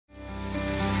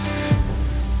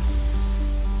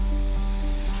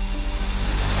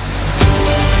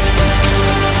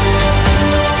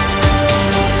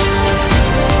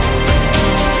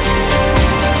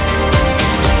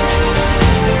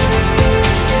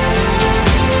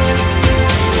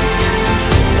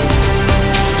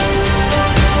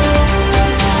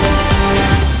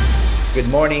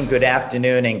morning, good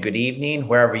afternoon, and good evening,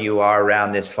 wherever you are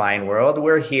around this fine world.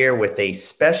 We're here with a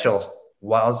special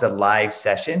WOWSA live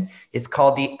session. It's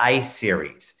called the Ice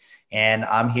Series. And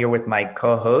I'm here with my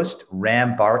co-host,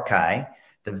 Ram Barkai,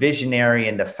 the visionary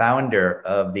and the founder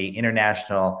of the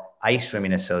International Ice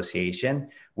Swimming Association,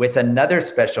 with another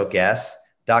special guest,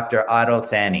 Dr. Otto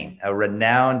Thanning, a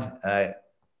renowned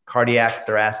cardiac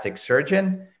thoracic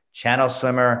surgeon, channel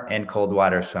swimmer, and cold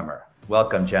water swimmer.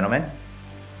 Welcome, gentlemen.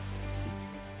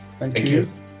 Thank you.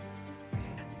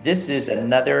 This is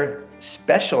another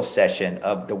special session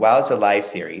of the WOWSA Live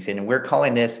series, and we're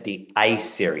calling this the Ice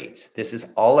Series. This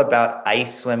is all about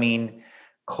ice swimming,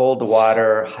 cold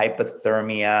water,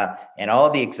 hypothermia, and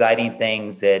all the exciting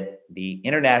things that the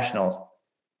International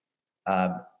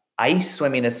Ice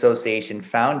Swimming Association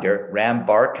founder, Ram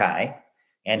Barkai,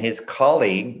 and his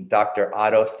colleague, Dr.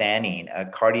 Otto Thanning, a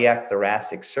cardiac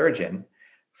thoracic surgeon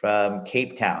from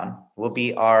Cape Town, will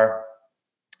be our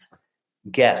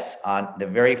guests on the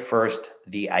very first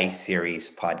The Ice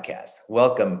Series podcast.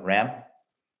 Welcome, Ram.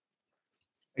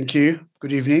 Thank you.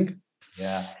 Good evening.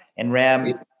 Yeah. And Ram,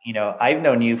 you know, I've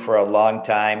known you for a long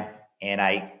time, and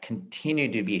I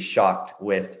continue to be shocked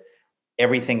with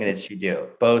everything that you do,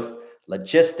 both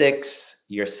logistics,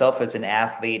 yourself as an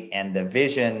athlete, and the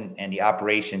vision and the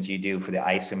operations you do for the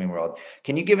ice swimming world.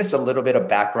 Can you give us a little bit of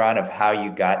background of how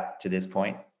you got to this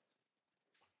point?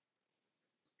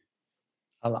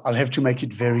 I'll have to make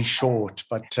it very short,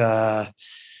 but for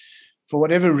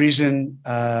whatever reason,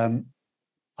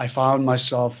 I found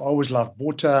myself, I always loved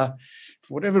water.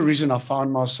 For whatever reason, I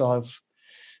found myself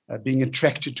being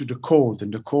attracted to the cold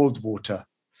and the cold water.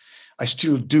 I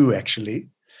still do,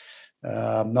 actually.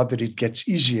 Not that it gets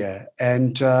easier.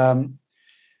 And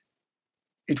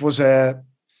it was a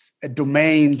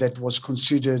domain that was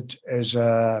considered as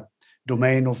a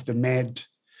domain of the mad,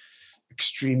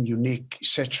 extreme, unique,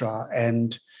 etc.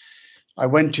 And I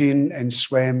went in and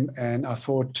swam, and I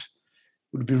thought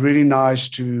it would be really nice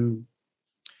to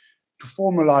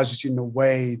formalize it in a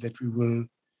way that we will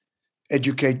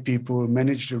educate people,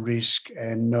 manage the risk,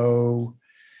 and know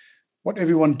what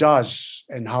everyone does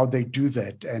and how they do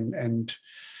that.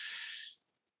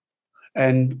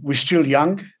 And we're still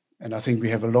young, and I think we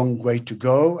have a long way to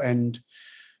go. And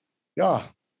yeah,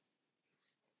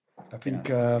 I think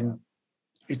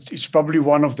it's probably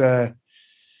one of the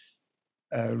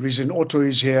reason Otto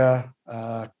is here.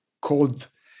 Cold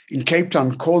in Cape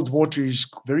Town, cold water is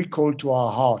very cold to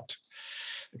our heart.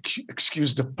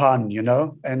 Excuse the pun, you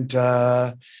know, and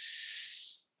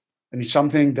it's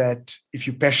something that if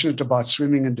you're passionate about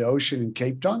swimming in the ocean in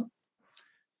Cape Town,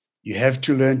 you have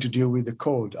to learn to deal with the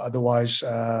cold. Otherwise,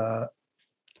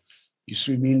 you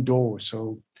swim indoors.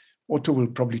 So Otto will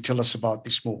probably tell us about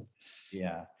this more.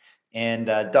 Yeah. And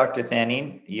Dr.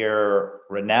 Thanning, you're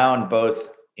renowned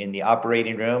both in the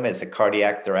operating room as a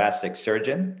cardiac thoracic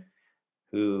surgeon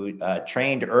who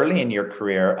trained early in your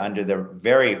career under the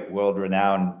very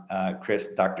world-renowned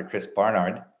Dr. Chris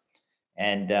Barnard.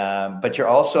 And but you're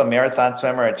also a marathon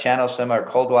swimmer, a channel swimmer, a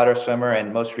cold water swimmer,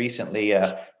 and most recently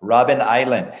a Robben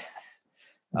Island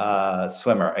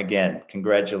swimmer. Again,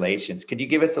 congratulations. Could you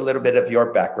give us a little bit of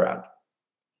your background?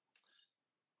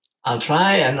 I'll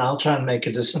try and make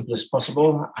it as simple as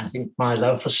possible. I think my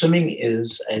love for swimming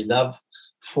is a love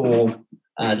for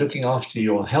looking after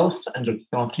your health and looking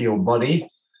after your body,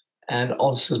 and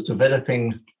also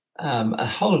developing a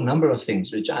whole number of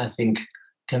things which I think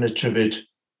can attribute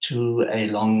to a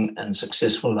long and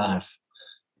successful life.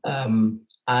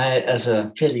 I, as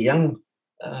a fairly young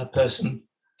person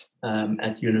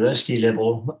at university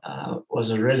level,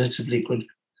 was a relatively good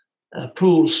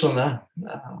pool swimmer.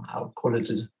 I'll call it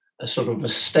a sort of a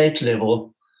state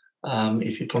level,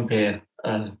 if you compare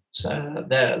the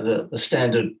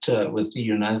standard with the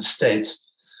United States.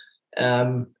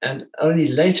 And only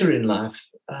later in life,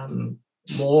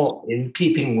 more in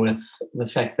keeping with the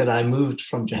fact that I moved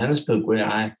from Johannesburg, where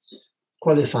I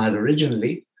qualified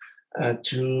originally,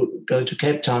 to go to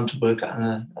Cape Town to work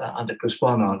under Chris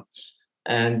Barnard.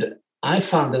 And I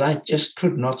found that I just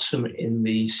could not swim in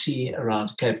the sea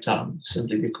around Cape Town,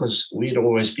 simply because we'd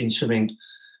always been swimming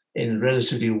in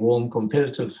relatively warm,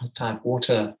 competitive type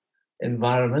water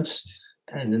environments.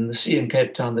 And in the sea in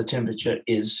Cape Town, the temperature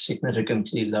is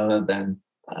significantly lower than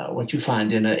what you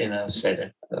find in an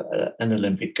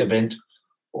Olympic event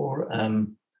or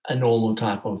a normal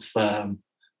type of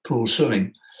pool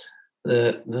swimming.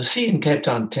 The sea in Cape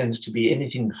Town tends to be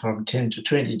anything from 10 to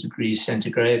 20 degrees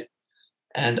centigrade.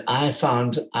 And I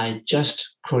found I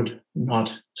just could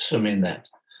not swim in that.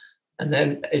 And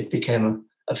then it became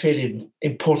a fairly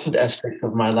important aspect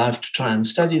of my life to try and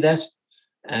study that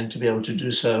and to be able to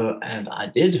do so. And I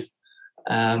did.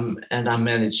 And I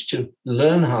managed to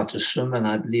learn how to swim, and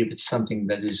I believe it's something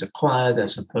that is acquired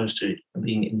as opposed to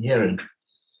being inherent.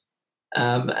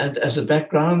 And as a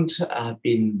background, I've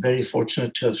been very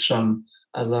fortunate to have swum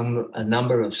along a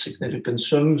number of significant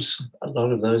swims, a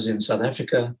lot of those in South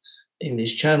Africa,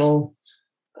 English Channel,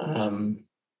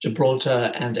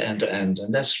 Gibraltar, and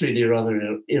that's really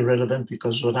rather irrelevant,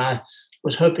 because what I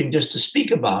was hoping just to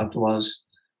speak about was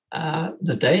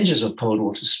the dangers of cold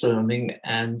water swimming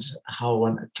and how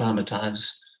one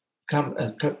acclimatizes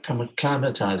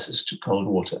to cold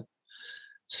water.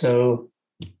 So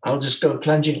I'll just go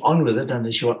plunging on with it,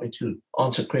 unless you want me to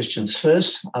answer questions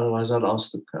first. Otherwise, I'll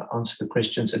answer the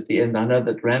questions at the end. I know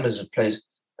that Ram has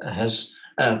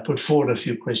put forward a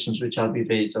few questions, which I'll be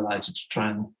very delighted to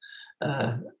try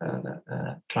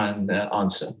and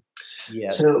answer.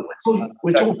 Yes. So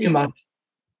we're talking about.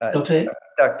 Okay.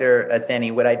 Dr.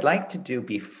 Atheni, what I'd like to do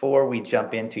before we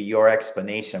jump into your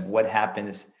explanation of what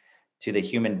happens to the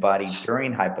human body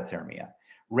during hypothermia,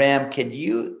 Ram, could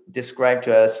you describe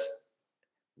to us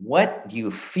what do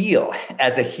you feel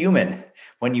as a human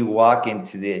when you walk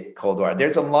into the cold water?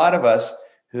 There's a lot of us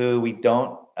who we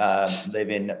don't live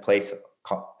in a place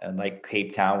like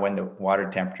Cape Town when the water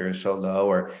temperature is so low,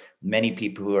 or many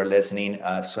people who are listening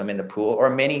swim in the pool,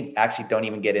 or many actually don't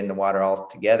even get in the water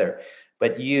altogether.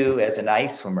 But you, as an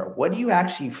ice swimmer, what do you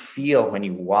actually feel when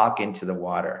you walk into the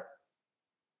water?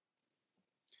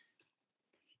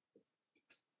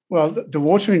 Well, the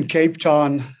water in Cape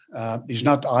Town is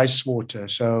not ice water,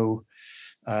 so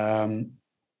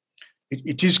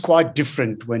it is quite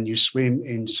different when you swim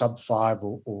in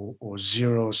sub-5 or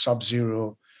zero,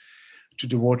 sub-zero to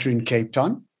the water in Cape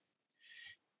Town.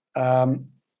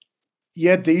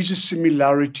 Yet there is a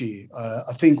similarity.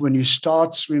 I think when you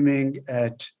start swimming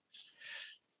at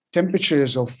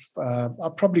temperatures of,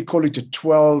 I'll probably call it a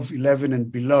 12, 11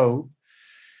 and below,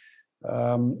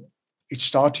 it's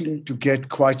starting to get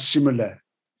quite similar,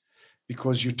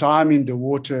 because your time in the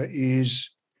water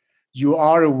you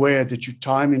are aware that your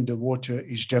time in the water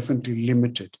is definitely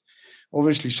limited.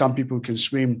 Obviously, some people can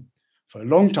swim for a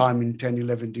long time in 10,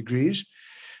 11 degrees,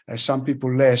 some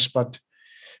people less, but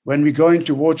when we go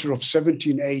into water of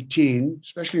 17, 18,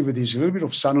 especially with this a little bit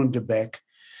of sun on the back,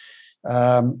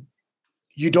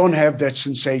 you don't have that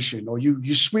sensation, or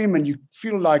you swim and you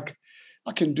feel like,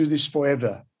 I can do this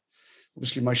forever.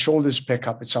 Obviously, my shoulders pack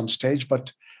up at some stage,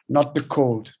 but not the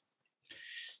cold.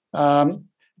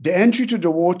 The entry to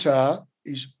the water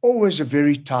is always a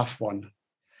very tough one.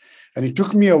 And it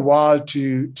took me a while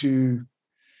to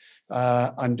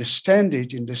understand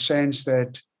it, in the sense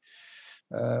that,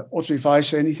 also if I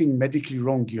say anything medically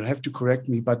wrong, you'll have to correct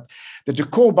me, but that the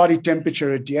core body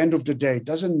temperature at the end of the day, it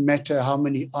doesn't matter how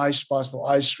many ice baths or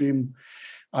ice swim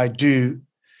I do,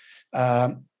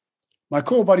 my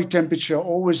core body temperature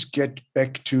always get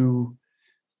back to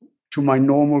my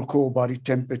normal core body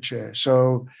temperature.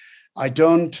 So I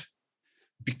don't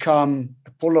become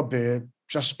a polar bear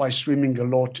just by swimming a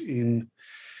lot in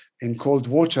cold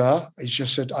water. It's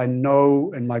just that I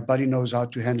know, and my body knows how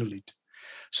to handle it.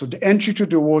 So the entry to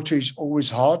the water is always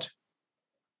hard.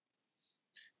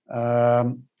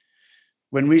 When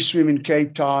we swim in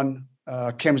Cape Town,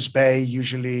 Camps Bay,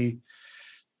 usually,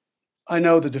 I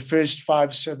know that the first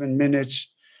 5-7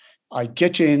 minutes, I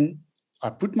get in, I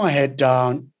put my head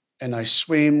down, and I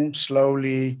swim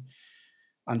slowly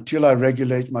until I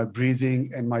regulate my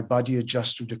breathing and my body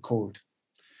adjusts to the cold.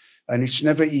 And it's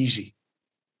never easy.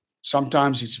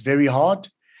 Sometimes it's very hard,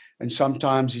 and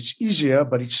sometimes it's easier,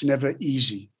 but it's never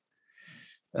easy.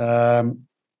 For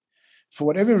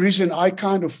whatever reason, I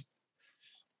kind of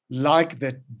like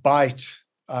that bite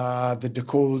that the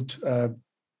cold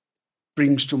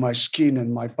brings to my skin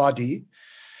and my body.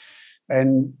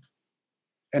 And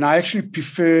I actually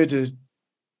prefer the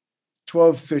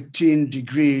 12, 13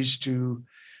 degrees to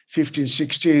 15,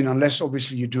 16, unless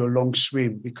obviously you do a long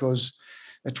swim, because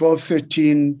at 12,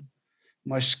 13,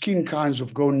 my skin kinds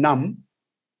of go numb.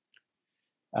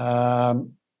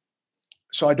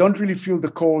 So I don't really feel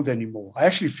the cold anymore. I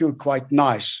actually feel quite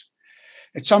nice.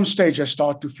 At some stage, I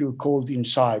start to feel cold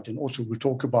inside, and also we'll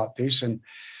talk about this. And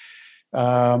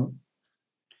I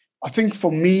think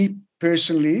for me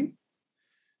personally,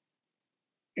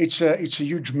 it's a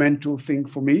huge mental thing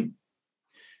for me.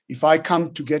 If I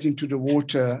come to get into the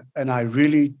water and I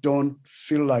really don't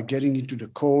feel like getting into the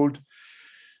cold,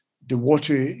 the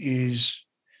water is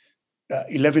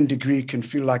 11 degrees, can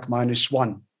feel like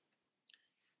 -1.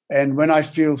 And when I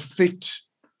feel fit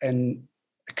and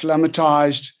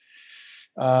acclimatized,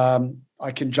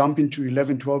 I can jump into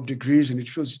 11, 12 degrees and it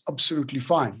feels absolutely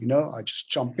fine. You know, I just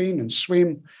jump in and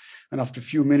swim. And after a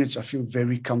few minutes, I feel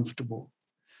very comfortable.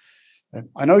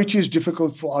 I know it is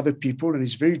difficult for other people, and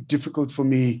it's very difficult for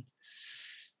me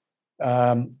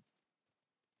to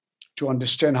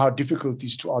understand how difficult it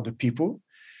is to other people.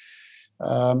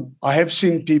 I have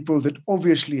seen people that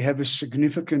obviously have a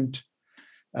significant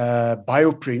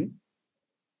bioprene,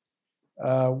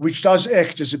 which does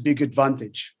act as a big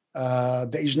advantage.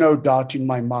 There is no doubt in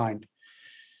my mind.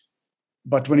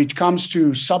 But when it comes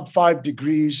to sub 5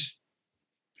 degrees,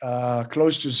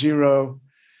 close to zero,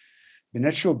 the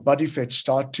natural body fats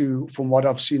start to, from what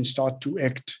I've seen, start to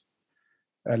act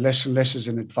less and less as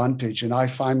an advantage. And I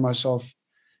find myself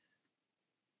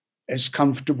as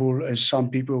comfortable as some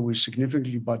people with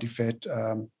significantly body fat.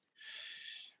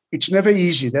 It's never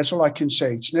easy. That's all I can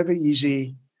say. It's never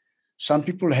easy. Some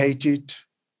people hate it.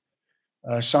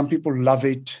 Some people love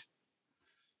it.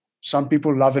 Some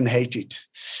people love and hate it,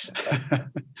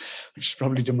 which is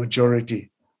probably the majority.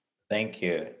 Thank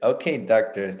you. Okay,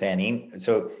 Dr. Thanin.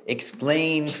 So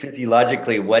explain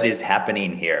physiologically what is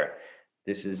happening here.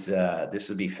 This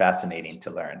would be fascinating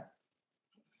to learn.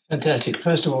 Fantastic.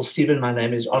 First of all, Stephen, my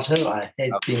name is Otto. I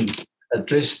hate being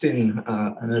addressed in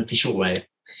an official way.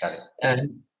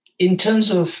 And in terms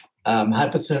of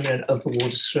hypothermia and open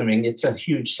water swimming, it's a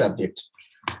huge subject.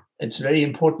 It's very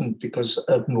important because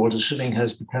open water swimming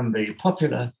has become very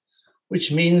popular,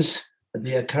 which means that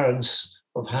the occurrence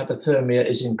of hypothermia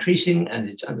is increasing and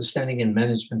its understanding and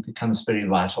management becomes very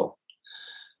vital.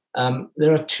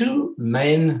 There are two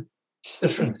main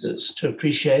differences to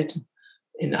appreciate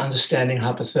in understanding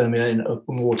hypothermia in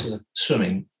open water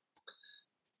swimming.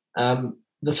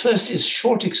 The first is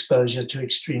short exposure to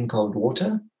extreme cold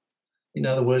water. In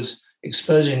other words,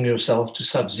 exposing yourself to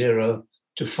sub-zero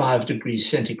to 5 degrees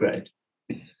centigrade.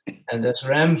 And as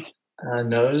Ram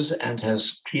knows and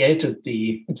has created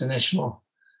the International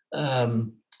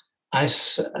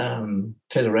Ice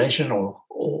Federation or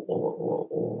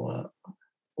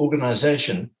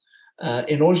organization,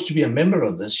 in order to be a member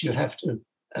of this, you have to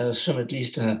swim at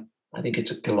least, I think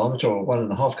it's 1 kilometer or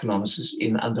 1.5 kilometers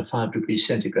in under 5 degrees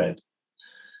centigrade.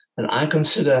 And I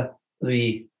consider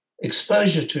the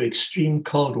exposure to extreme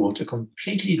cold water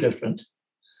completely different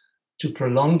to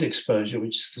prolonged exposure,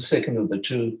 which is the second of the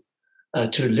two,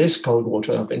 to less cold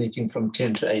water of anything from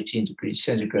 10 to 18 degrees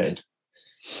centigrade.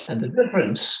 And the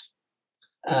difference,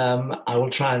 I will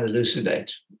try and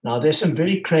elucidate. Now, there's some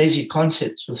very crazy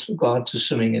concepts with regard to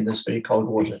swimming in this very cold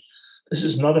water. This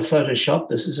is not a Photoshop.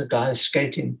 This is a guy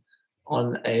skating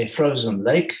on a frozen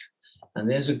lake. And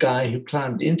there's a guy who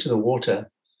climbed into the water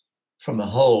from a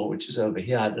hole, which is over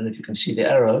here. I don't know if you can see the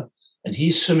arrow. And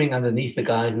he's swimming underneath the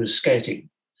guy who's skating.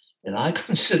 And I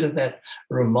consider that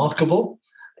remarkable.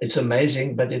 It's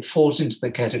amazing, but it falls into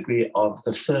the category of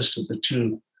the first of the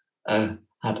two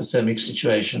hypothermic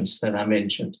situations that I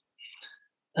mentioned.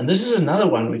 And this is another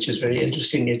one which is very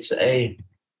interesting. It's a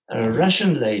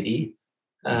Russian lady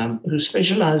who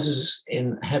specializes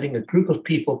in having a group of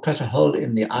people cut a hole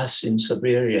in the ice in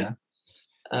Siberia.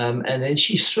 And then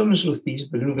she swims with these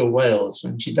beluga whales,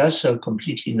 and she does so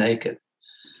completely naked.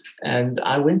 And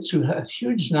I went through a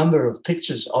huge number of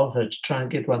pictures of her to try and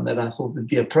get one that I thought would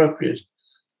be appropriate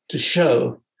to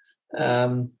show,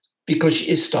 because she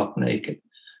is stark naked.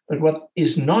 But what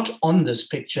is not on this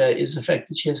picture is the fact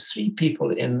that she has 3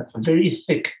 people in very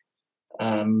thick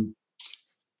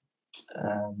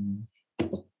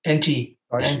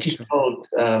anti-cold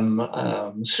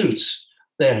suits.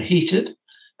 They're heated,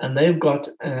 and they've got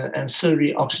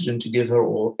ancillary oxygen to give her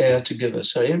or air to give her.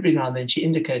 So every now and then she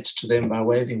indicates to them by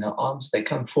waving her arms. They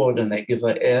come forward and they give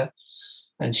her air,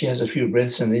 and she has a few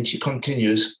breaths, and then she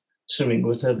continues swimming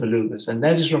with her belugas. And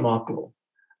that is remarkable.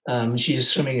 She is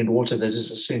swimming in water that is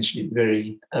essentially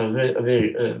very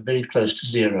close to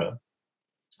zero.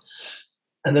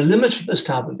 And the limit for this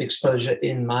type of exposure,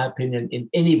 in my opinion, in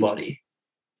anybody,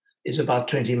 is about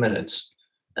 20 minutes.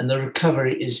 And the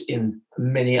recovery is in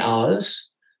many hours.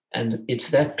 And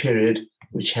it's that period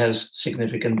which has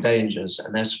significant dangers.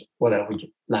 And that's what I would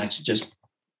like to just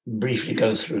briefly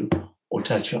go through or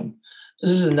touch on.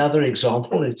 This is another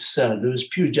example. It's Lewis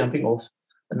Pugh jumping off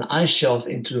an ice shelf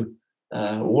into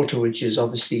water, which is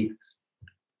obviously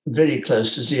very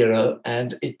close to zero.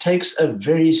 And it takes a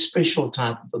very special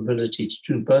type of ability to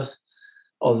do both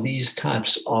of these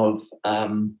types of,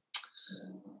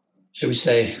 shall we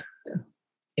say,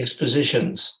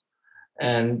 expositions.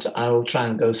 And I will try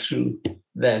and go through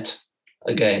that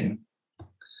again.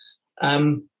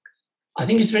 I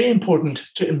think it's very important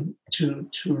to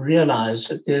realize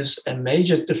that there's a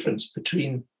major difference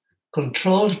between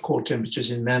controlled core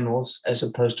temperatures in mammals as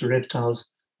opposed to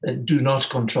reptiles that do not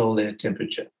control their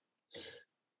temperature.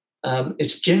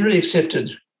 It's generally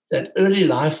accepted that early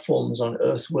life forms on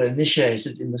Earth were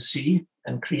initiated in the sea,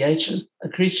 and creatures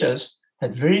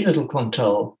had very little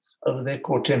control over their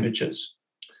core temperatures.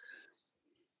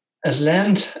 As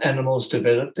land animals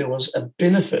developed, there was a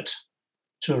benefit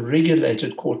to a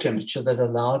regulated core temperature that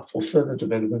allowed for further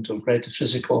development of greater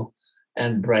physical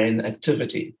and brain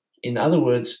activity. In other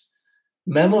words,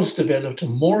 mammals developed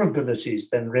more abilities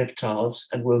than reptiles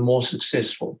and were more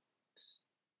successful.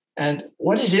 And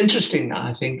what is interesting,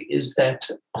 I think, is that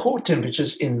core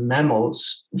temperatures in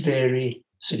mammals vary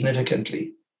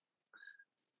significantly.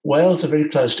 Whales are very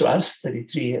close to us,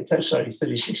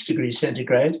 36 degrees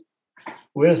centigrade.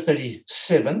 We're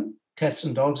 37. Cats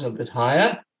and dogs are a bit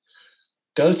higher.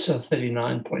 Goats are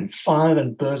 39.5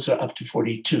 and birds are up to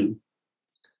 42.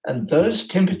 And those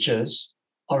temperatures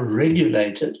are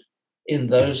regulated in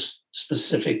those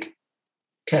specific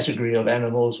category of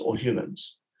animals or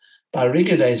humans. By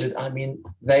regulated, I mean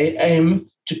they aim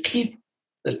to keep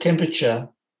the temperature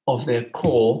of their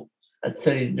core at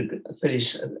 30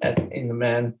 in the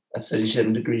man at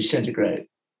 37 degrees centigrade.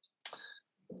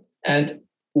 And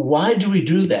why do we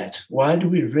do that? Why do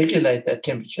we regulate that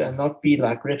temperature and not be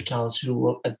like reptiles who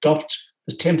will adopt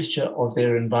the temperature of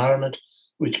their environment,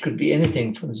 which could be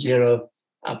anything from 0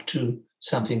 up to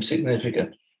something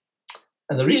significant?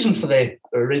 And the reason for their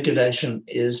regulation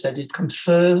is that it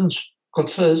confers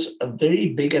a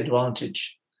very big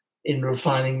advantage in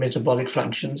refining metabolic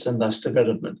functions and thus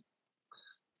development.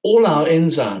 All our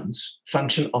enzymes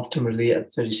function optimally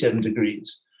at 37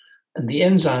 degrees. And the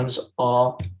enzymes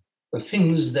are the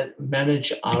things that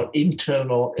manage our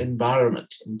internal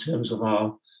environment in terms of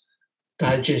our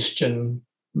digestion,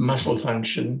 muscle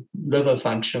function, liver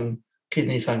function,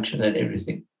 kidney function, and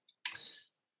everything.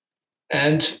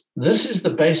 And this is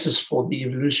the basis for the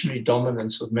evolutionary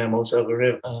dominance of mammals over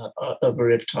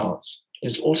reptiles.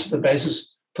 It's also the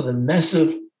basis for the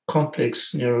massive,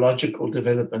 complex neurological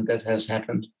development that has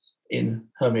happened in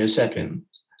Homo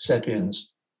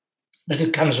sapiens. But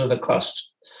it comes with a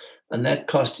cost, and that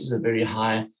cost is a very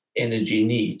high energy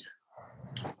need.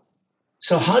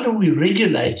 So how do we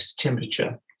regulate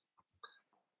temperature?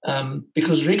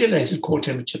 Because regulated core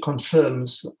temperature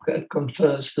confers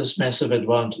this massive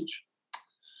advantage.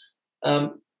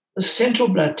 The central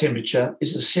blood temperature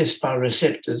is assessed by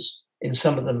receptors in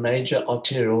some of the major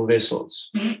arterial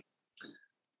vessels.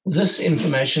 This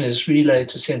information is relayed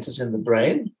to centers in the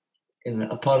brain, in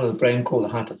a part of the brain called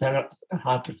the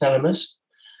hypothalamus,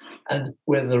 and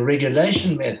where the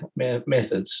regulation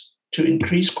methods to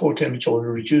increase core temperature or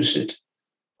reduce it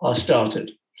are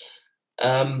started.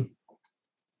 The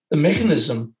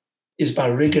mechanism is by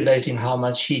regulating how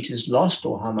much heat is lost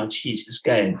or how much heat is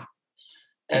gained.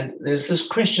 And there's this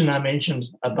question I mentioned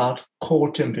about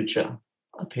core temperature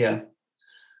up here.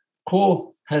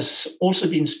 Core has also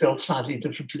been spelled slightly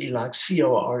differently, like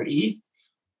C-O-R-E,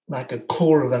 like a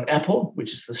core of an apple,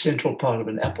 which is the central part of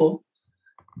an apple.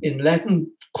 In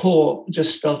Latin, core,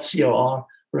 just spelled C-O-R,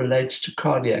 relates to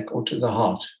cardiac or to the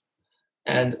heart.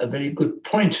 And a very good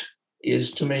point is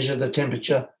to measure the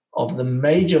temperature of the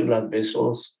major blood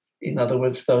vessels, in other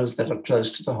words, those that are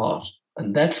close to the heart.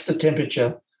 And that's the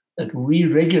temperature that we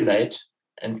regulate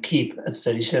and keep at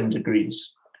 37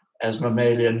 degrees as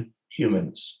mammalian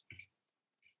humans.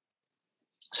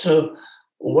 So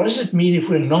what does it mean if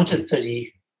we're not at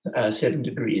 37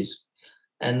 degrees?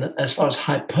 And as far as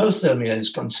hypothermia is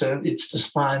concerned, it's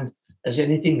defined as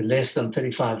anything less than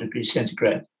 35 degrees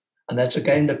centigrade. And that's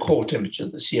again the core temperature,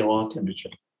 the COR temperature.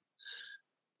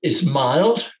 It's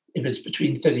mild if it's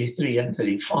between 33 and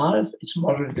 35. It's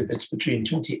moderate if it's between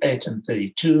 28 and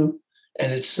 32.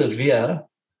 And it's severe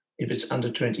if it's under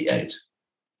 28.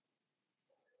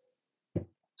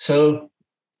 So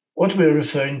what we're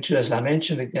referring to, as I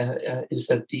mentioned again, is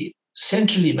that the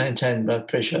centrally maintained blood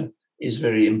pressure is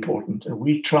very important. And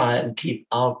we try and keep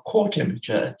our core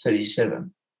temperature at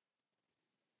 37.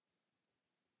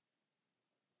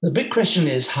 The big question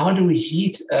is, how do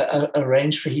we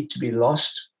arrange for heat to be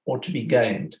lost or to be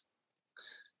gained?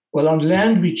 Well, on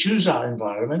land, we choose our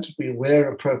environment, we wear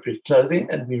appropriate clothing,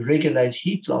 and we regulate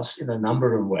heat loss in a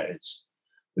number of ways.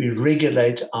 We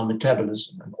regulate our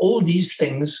metabolism, and all these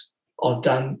things are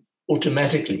done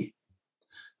automatically.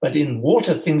 But in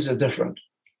water, things are different.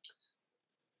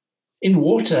 In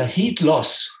water, heat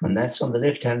loss, and that's on the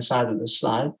left-hand side of the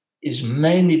slide, is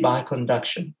mainly by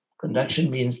conduction. Conduction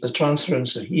means the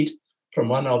transference of heat from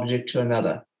one object to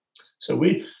another. So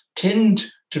we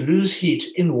tend to lose heat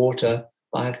in water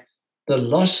by the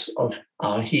loss of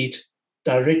our heat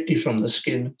directly from the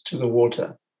skin to the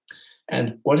water.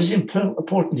 And what is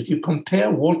important, if you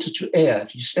compare water to air,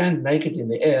 if you stand naked in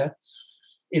the air,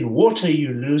 in water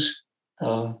you lose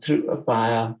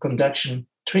via conduction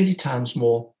 20 times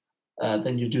more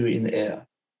than you do in air.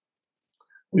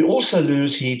 We also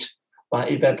lose heat by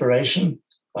evaporation,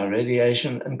 by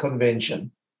radiation and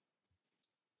convection.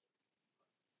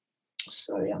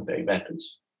 Sorry, I'm going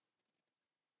backwards.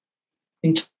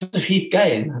 In terms of heat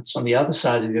gain, that's on the other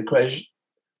side of the equation,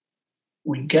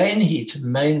 we gain heat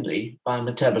mainly by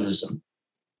metabolism.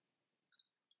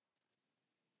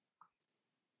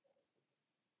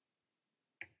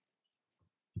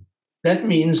 That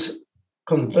means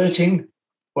converting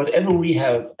whatever we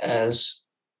have as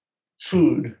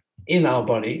food in our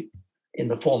body in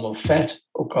the form of fat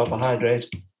or carbohydrate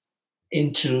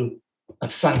into a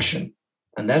function.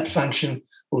 And that function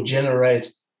will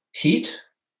generate heat,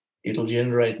 it'll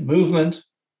generate movement,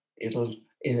 it'll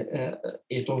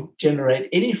generate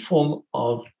any form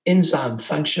of enzyme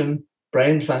function,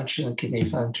 brain function, kidney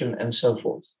function, and so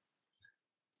forth.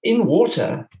 In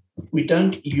water, we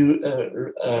do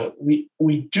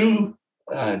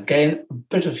gain a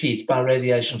bit of heat by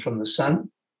radiation from the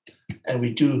sun, and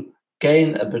we do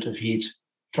gain a bit of heat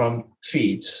from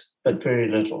feeds, but very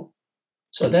little.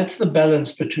 So that's the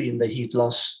balance between the heat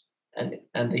loss and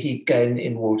the heat gain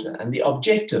in water. And the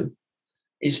objective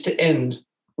is to end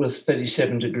with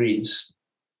 37 degrees.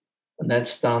 And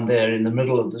that's down there in the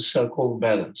middle of the so-called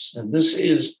balance. And this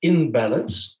is in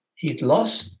balance. Heat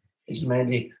loss is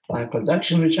mainly by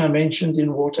conduction, which I mentioned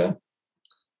in water.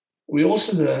 We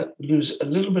also lose a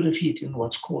little bit of heat in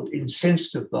what's called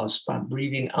insensitive loss by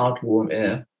breathing out warm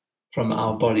air from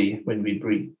our body when we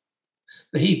breathe.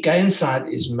 The heat gain side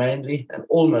is mainly and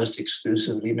almost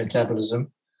exclusively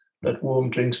metabolism, but warm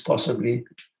drinks possibly,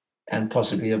 and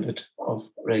possibly a bit of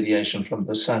radiation from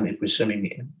the sun if we're swimming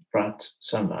in bright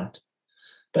sunlight.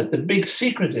 But the big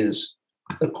secret is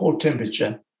the core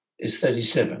temperature is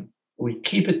 37. We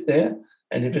keep it there,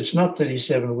 and if it's not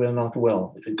 37, we're not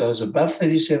well. If it goes above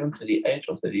 37, 38,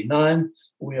 or 39,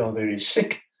 we are very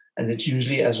sick, and it's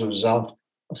usually as a result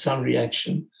of some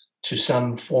reaction to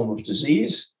some form of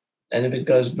disease. And if it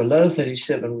goes below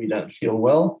 37, we don't feel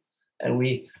well, and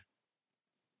we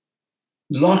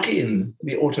lock in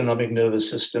the autonomic nervous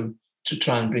system to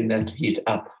try and bring that heat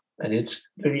up, and it's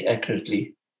very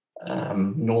accurately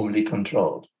normally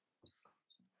controlled.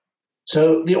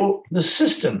 So the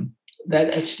system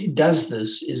that actually does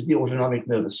this is the autonomic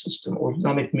nervous system.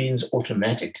 Autonomic means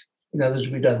automatic. In other words,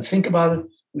 we don't think about it.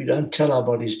 We don't tell our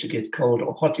bodies to get cold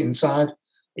or hot inside.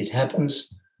 It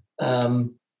happens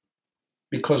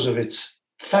because of its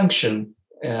function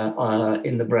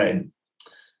in the brain.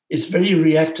 It's very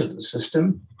reactive, the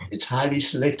system. It's highly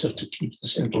selective to keep the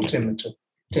central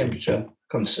temperature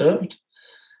conserved.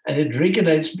 And it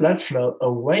regulates blood flow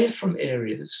away from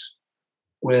areas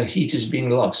where heat is being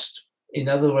lost. In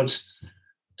other words,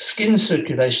 skin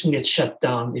circulation gets shut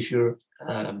down if you're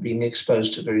being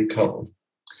exposed to very cold.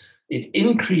 It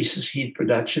increases heat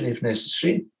production if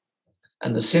necessary,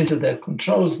 and the center that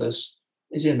controls this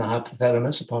is in the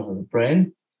hypothalamus, a part of the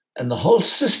brain, and the whole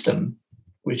system,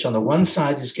 which on the one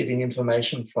side is getting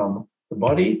information from the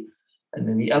body, and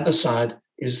then the other side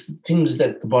is things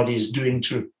that the body is doing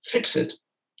to fix it,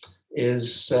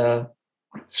 is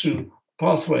through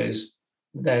pathways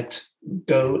that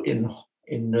go in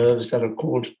nerves that are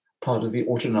called part of the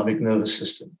autonomic nervous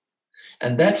system.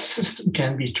 And that system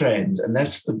can be trained. And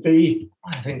that's the very,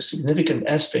 I think, significant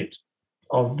aspect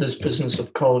of this business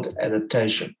of cold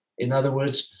adaptation. In other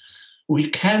words, we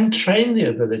can train the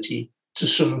ability to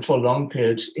swim for long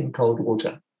periods in cold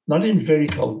water, not in very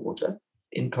cold water,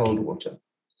 in cold water.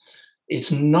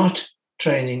 It's not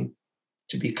training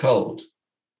to be cold.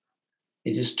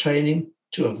 It is training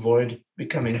to avoid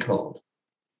becoming cold.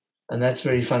 And that's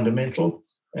very fundamental.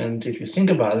 And if you think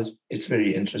about it, it's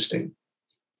very interesting.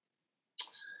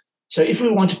 So if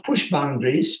we want to push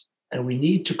boundaries, and we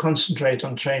need to concentrate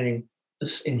on training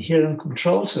this inherent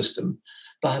control system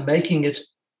by making it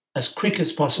as quick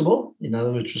as possible, in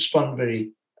other words, respond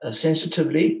very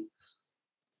sensitively.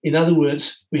 In other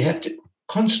words, we have to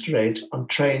concentrate on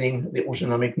training the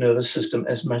autonomic nervous system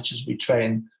as much as we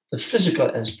train the physical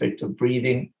aspect of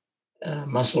breathing,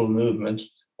 muscle movement,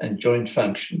 and joint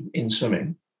function in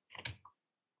swimming.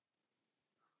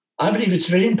 I believe it's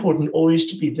very important always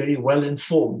to be very well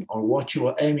informed on what you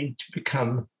are aiming to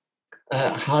become,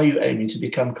 how you're aiming to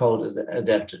become cold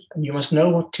adapted. And you must know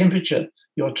what temperature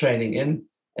you're training in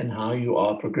and how you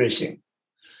are progressing.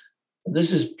 And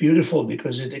this is beautiful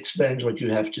because it explains what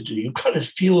you have to do. You've got to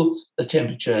feel the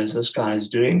temperature as this guy is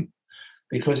doing,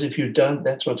 because if you don't,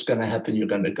 that's what's going to happen. You're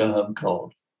going to go home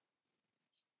cold.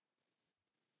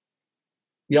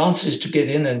 The answer is to get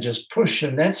in and just push.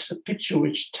 And that's the picture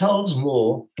which tells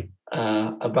more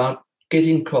about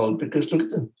getting cold, because look at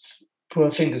the poor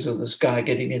fingers of this guy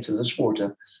getting into this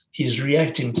water. He's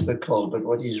reacting to the cold, but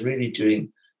what he's really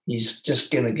doing, he's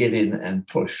just going to get in and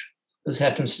push. This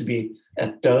happens to be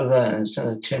at Dover, and it's an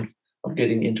attempt of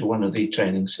getting into one of the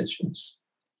training sessions.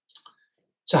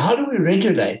 So how do we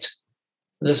regulate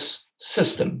this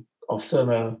system of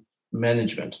thermo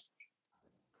management?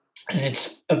 And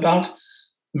it's about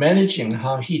managing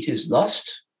how heat is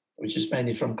lost, which is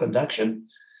mainly from conduction,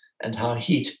 and how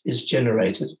heat is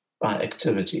generated by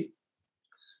activity.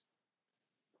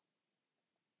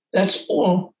 That's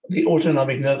all the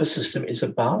autonomic nervous system is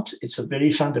about. It's a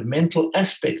very fundamental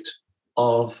aspect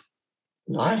of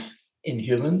life in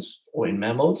humans or in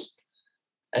mammals.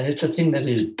 And it's a thing that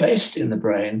is based in the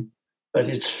brain, but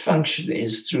its function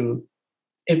is through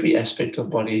every aspect of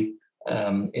body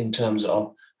in terms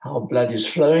of how blood is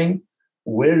flowing,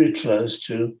 where it flows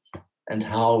to, and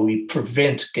how we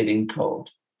prevent getting cold.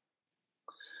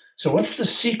 So what's the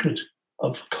secret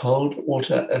of cold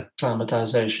water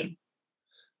acclimatization?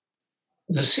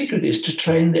 The secret is to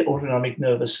train the autonomic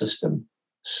nervous system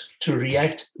to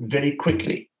react very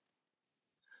quickly.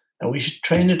 And we should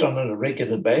train it on a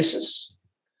regular basis.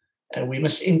 And we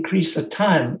must increase the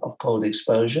time of cold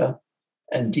exposure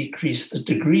and decrease the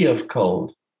degree of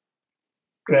cold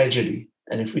gradually.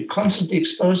 And if we constantly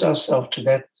expose ourselves to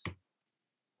that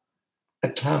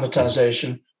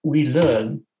acclimatization, we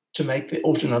learn to make the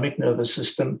autonomic nervous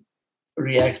system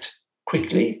react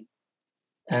quickly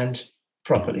and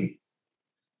properly.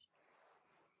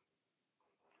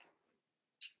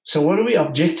 So what are we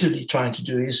objectively trying to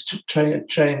do is to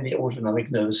train the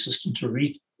autonomic nervous system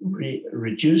to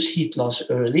reduce heat loss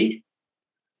early,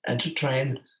 and to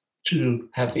train to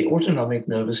have the autonomic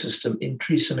nervous system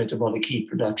increase the metabolic heat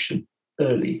production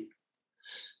early.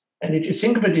 And if you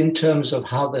think of it in terms of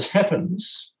how this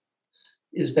happens,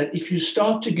 is that if you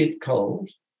start to get cold,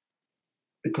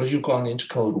 because you've gone into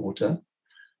cold water,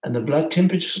 and the blood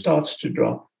temperature starts to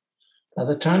drop, by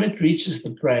the time it reaches the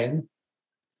brain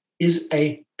is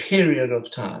a period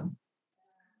of time.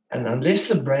 And unless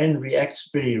the brain reacts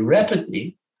very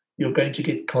rapidly, you're going to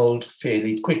get cold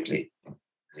fairly quickly.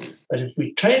 But if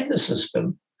we train the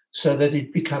system so that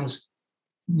it becomes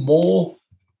more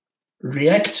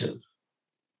reactive,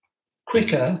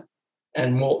 quicker,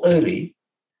 and more early,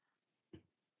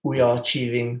 we are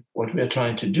achieving what we are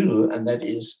trying to do, and that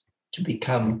is to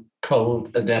become cold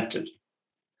adapted.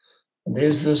 And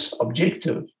there's this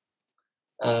objective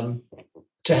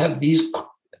to have these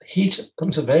heat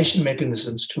conservation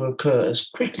mechanisms to occur as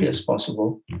quickly as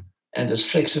possible and as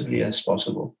flexibly as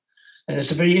possible. And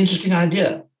it's a very interesting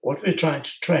idea. What we're trying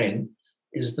to train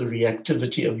is the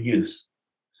reactivity of youth,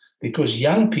 because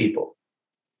young people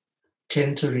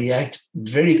tend to react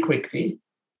very quickly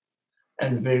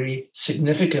and very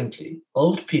significantly.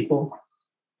 Old people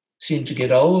seem to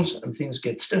get old and things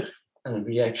get stiff and the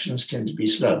reactions tend to be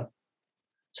slow.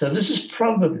 So this is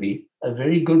probably a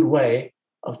very good way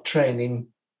of training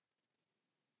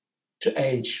to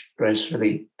age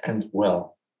gracefully and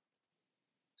well.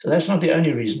 So that's not the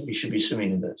only reason we should be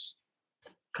swimming in this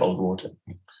cold water.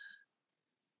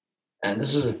 And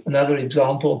this is another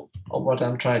example of what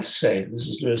I'm trying to say. This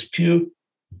is Lewis Pugh,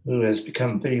 who has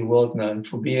become very well known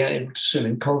for being able to swim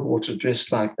in cold water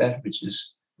dressed like that, which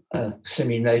is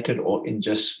semi-naked or in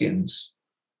just skins.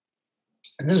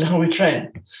 And this is how we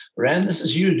train. Rand, this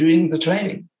is you doing the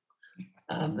training.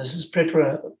 This is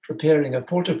preparing a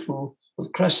porta pool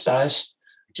with crushed ice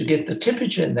to get the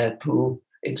temperature in that pool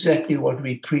exactly what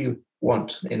we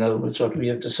want. In other words, what we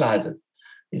have decided.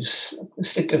 You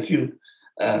stick a few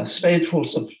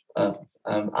spadefuls of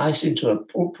ice into a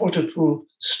porta pool,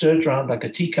 stir it around like a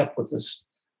teacup with this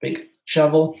big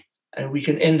shovel, and we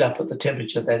can end up at the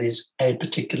temperature that is a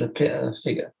particular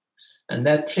figure. And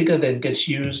that figure then gets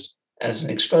used as an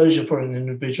exposure for an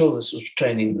individual. This was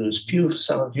training Lewis Pugh for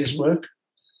some of his work.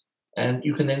 And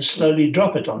you can then slowly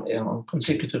drop it on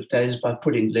consecutive days by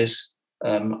putting less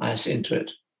ice into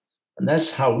it. And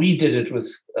that's how we did it with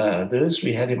Lewis.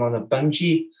 We had him on a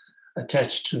bungee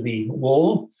attached to the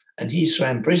wall, and he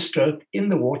swam breaststroke in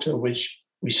the water, which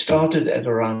we started at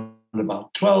around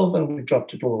about 12, and we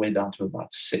dropped it all the way down to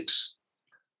about 6.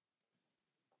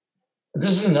 And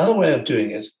this is another way of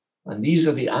doing it. And these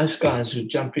are the ice guys who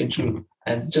jump into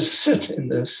and just sit in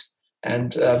this.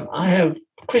 And I have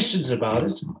questions about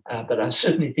it, but I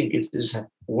certainly think it is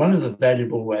one of the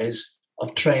valuable ways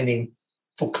of training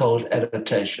for cold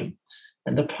adaptation.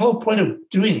 And the whole point of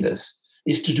doing this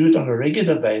is to do it on a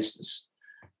regular basis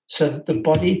so that the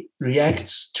body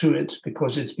reacts to it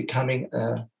because it's becoming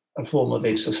a form of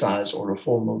exercise or a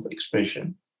form of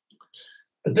expression.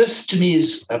 But this, to me,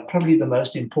 is probably the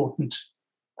most important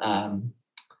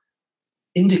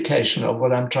indication of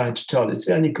what I'm trying to tell. It's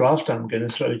the only graph I'm going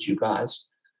to throw at you guys.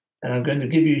 And I'm going to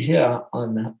give you here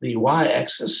on the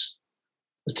y-axis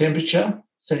the temperature,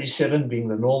 37 being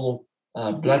the normal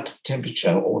blood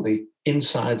temperature or the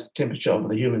inside temperature of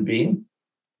the human being.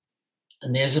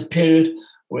 And there's a period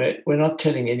where we're not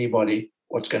telling anybody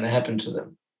what's going to happen to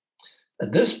them.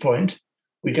 At this point,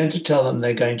 we're going to tell them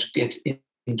they're going to get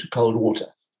into cold water.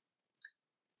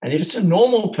 And if it's a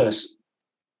normal person,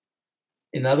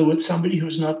 in other words, somebody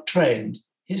who's not trained,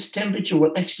 his temperature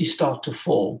will actually start to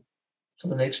fall for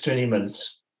the next 20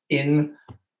 minutes in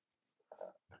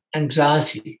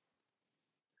anxiety.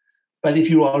 But if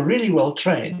you are really well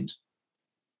trained,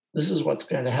 this is what's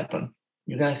going to happen.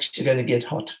 You're actually going to get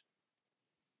hot.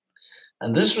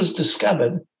 And this was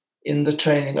discovered in the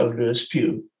training of Lewis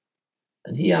Pugh.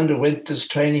 And he underwent this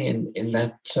training in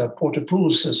that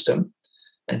porta-pool system.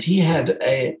 And he had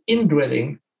an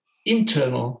indwelling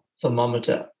internal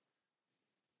thermometer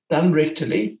done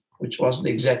rectally, which wasn't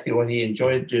exactly what he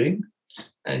enjoyed doing.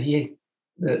 And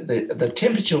the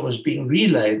temperature was being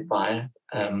relayed by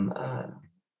a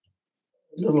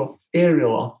little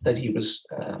aerial that he was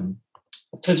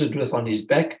fitted with on his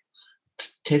back,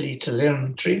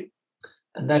 telemetry.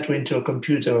 And that went to a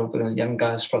computer of the young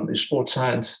guys from the sports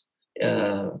science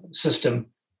system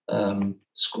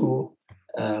school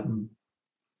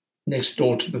next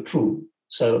door to the pool.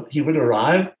 So he would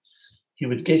arrive, he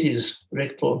would get his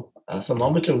rectal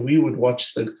thermometer, we would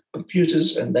watch the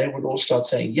computers, and they would all start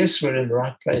saying, yes, we're in the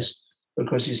right place,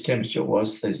 because his temperature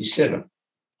was 37.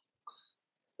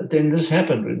 But then this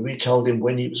happened when we told him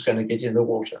when he was going to get in the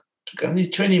water. It took only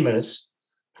 20 minutes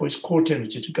for his core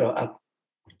temperature to go up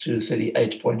to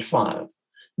 38.5.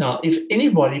 Now, if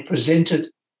anybody presented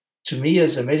to me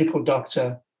as a medical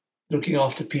doctor looking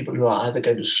after people who are either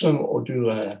going to swim or do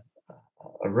a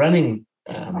running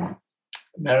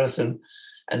marathon,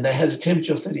 and they had a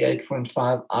temperature of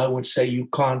 38.5, I would say you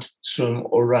can't swim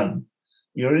or run.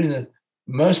 You're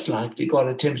most likely got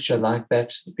a temperature like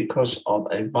that because of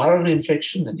a viral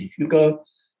infection, and if you go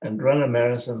and run a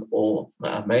marathon or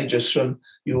a major swim,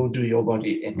 you will do your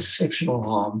body exceptional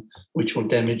harm, which will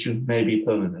damage you maybe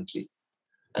permanently.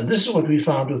 And this is what we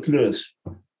found with Lewis.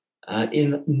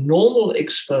 In normal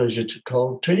exposure to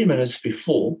cold, 20 minutes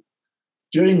before,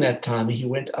 during that time, he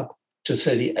went up to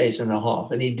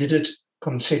 38.5, and he did it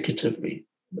consecutively.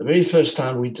 The very first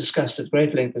time we discussed at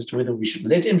great length as to whether we should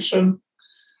let him swim.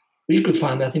 We could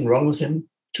find nothing wrong with him.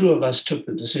 Two of us took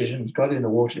the decision. He got in the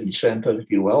water and he swam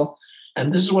perfectly well.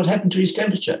 And this is what happened to his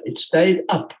temperature. It stayed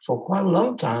up for quite a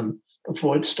long time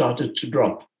before it started to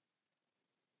drop.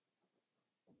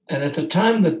 And at the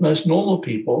time that most normal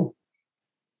people,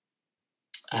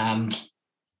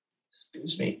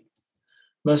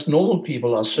 most normal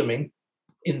people are swimming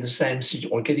in the same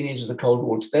situation or getting into the cold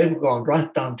water, they've gone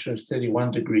right down to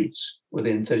 31 degrees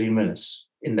within 30 minutes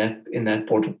in that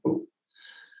porta pool.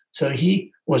 So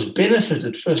he was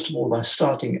benefited, first of all, by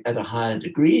starting at a higher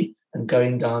degree and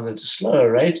going down at a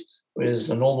slower rate, whereas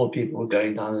the normal people were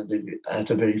going down at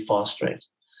a very fast rate.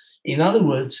 In other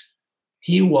words,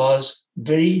 he was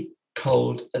very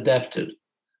cold adapted.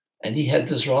 And he had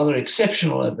this rather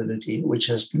exceptional ability, which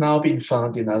has now been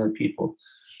found in other people,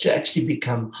 to actually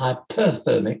become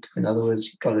hyperthermic. In other words,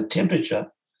 he got a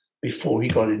temperature before he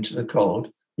got into the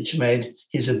cold, which made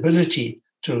his ability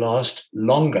to last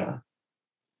longer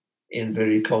in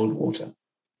very cold water.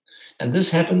 And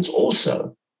this happens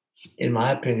also, in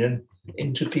my opinion,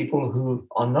 into people who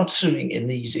are not swimming in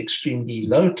these extremely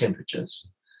low temperatures,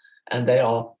 and they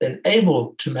are then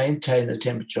able to maintain a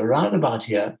temperature around about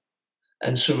here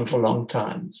and swim for long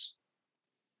times.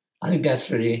 I think that's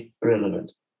very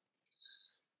relevant.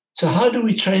 So how do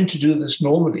we train to do this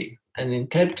normally? And in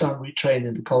Cape Town, we train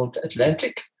in the cold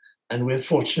Atlantic, and we're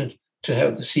fortunate to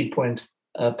have the Sea Point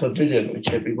Pavilion, which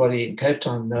everybody in Cape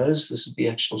Town knows. This is the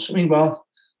actual swimming bath.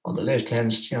 On the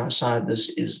left-hand side, this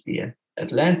is the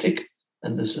Atlantic,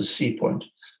 and this is Sea Point.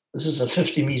 This is a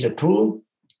 50-meter pool.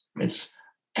 It's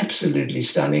absolutely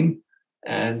stunning.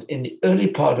 And in the early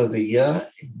part of the year,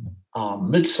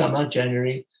 midsummer,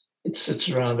 January, it sits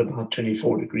around about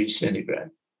 24 degrees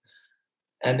centigrade.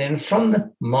 And then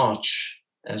from March,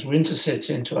 as winter sets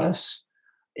into us,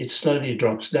 it slowly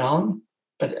drops down,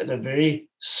 but at a very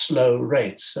slow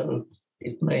rate. So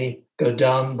it may go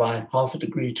down by half a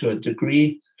degree to a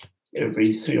degree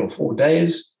every 3 or 4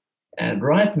 days. And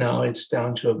right now it's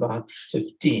down to about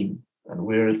 15. And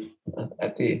we're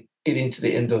getting to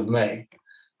the end of May.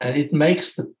 And it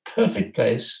makes the perfect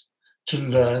place to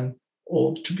learn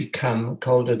or to become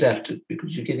cold adapted,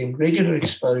 because you're getting regular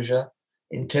exposure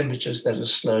in temperatures that are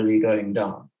slowly going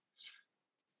down.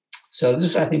 So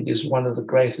this, I think, is one of the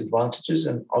great advantages.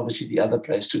 And obviously the other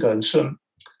place to go and swim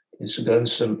is to go and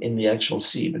swim in the actual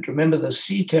sea. But remember, the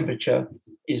sea temperature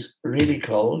is really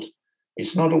cold.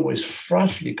 It's not always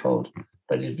frightfully cold,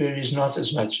 but it varies not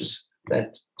as much as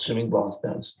that swimming bath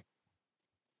does.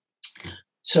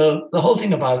 So the whole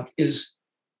thing about it is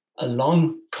a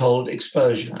long cold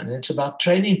exposure, and it's about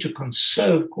training to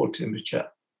conserve core temperature.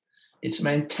 It's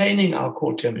maintaining our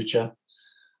core temperature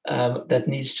that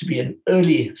needs to be an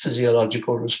early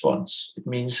physiological response. It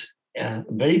means a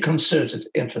very concerted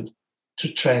effort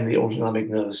to train the autonomic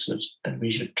nervous system. And we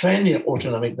should train the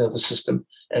autonomic nervous system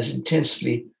as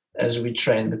intensely as we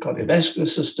train the cardiovascular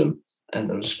system and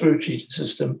the respiratory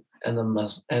system and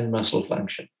muscle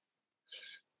function.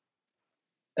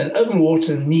 And open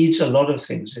water needs a lot of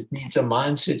things. It needs a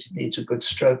mindset, it needs a good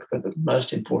stroke, but the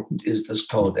most important is this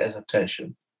cold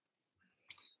adaptation.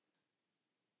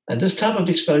 And this type of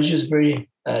exposure is very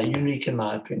unique in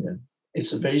my opinion.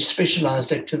 It's a very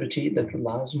specialized activity that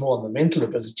relies more on the mental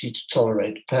ability to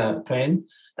tolerate pain,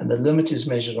 and the limit is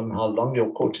measured on how long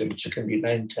your core temperature can be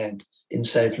maintained in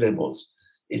safe levels.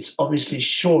 It's obviously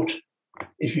short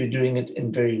if you're doing it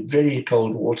in very, very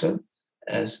cold water,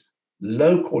 as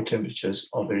low core temperatures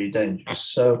are very dangerous.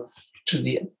 So to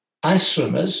the ice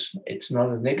swimmers, it's not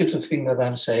a negative thing that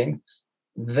I'm saying.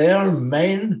 Their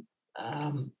main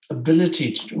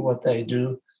ability to do what they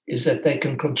do is that they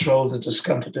can control the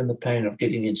discomfort and the pain of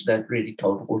getting into that really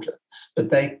cold water. But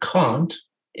they can't,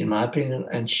 in my opinion,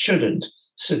 and shouldn't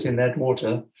sit in that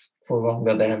water for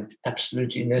longer than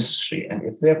absolutely necessary. And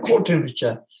if their core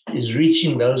temperature is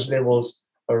reaching those levels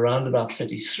around about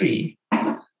 33,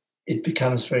 it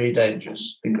becomes very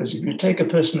dangerous, because if you take a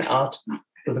person out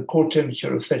with a core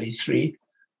temperature of 33,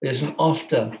 there's an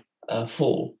after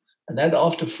fall. And that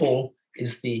after fall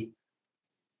is the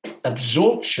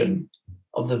absorption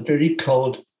of the very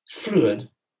cold fluid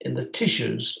in the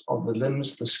tissues of the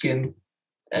limbs, the skin,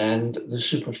 and the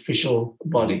superficial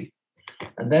body.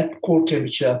 And that core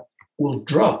temperature will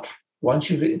drop once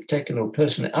you've taken a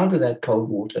person out of that cold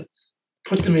water,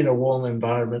 put them in a warm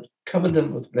environment, cover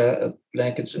them with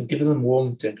blankets and give them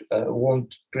warm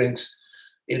drinks.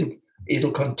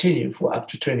 It'll continue for up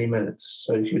to 20 minutes.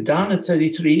 So if you're down at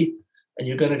 33 and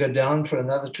you're going to go down for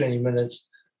another 20 minutes,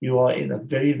 you are in a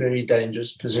very, very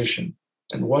dangerous position.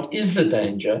 And what is the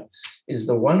danger is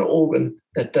the one organ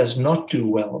that does not do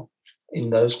well in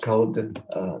those cold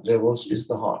levels is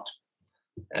the heart.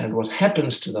 And what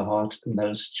happens to the heart in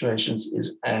those situations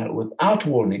is without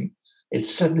warning, it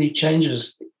suddenly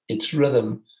changes its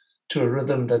rhythm to a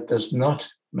rhythm that does not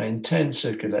maintain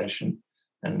circulation.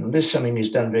 And unless something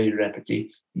is done very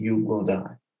rapidly, you will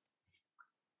die.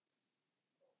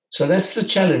 So that's the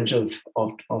challenge of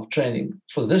training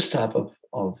for this type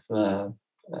of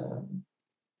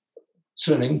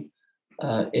swimming.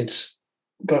 It's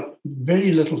got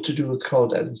very little to do with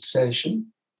cold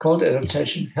adaptation. Cold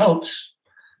adaptation helps,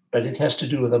 but it has to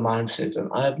do with a mindset. And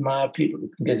I admire people who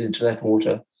can get into that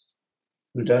water,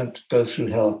 who don't go through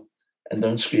hell and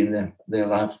don't scream their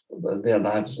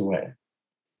lives away.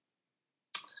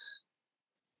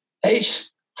 The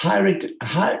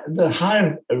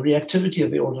high reactivity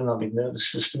of the autonomic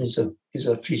nervous system is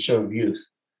a feature of youth.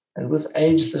 And with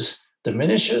age, this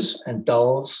diminishes and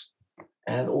dulls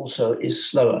and also is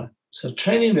slower. So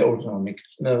training the autonomic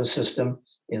nervous system,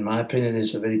 in my opinion,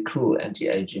 is a very cool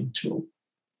anti-aging tool.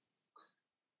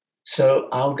 So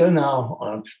I'll go now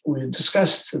on. We've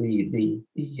discussed the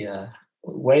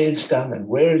way it's done and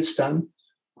where it's done.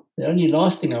 The only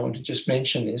last thing I want to just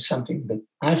mention is something that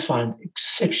I find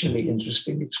exceptionally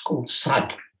interesting. It's called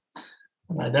SIPE.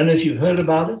 And I don't know if you've heard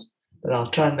about it, but I'll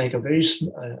try and make a very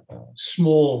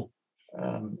small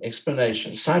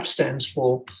explanation. SIPE stands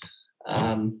for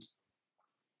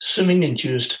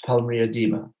swimming-induced pulmonary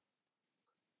edema.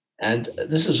 And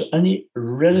this has only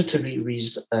relatively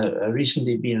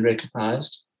recently been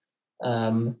recognized.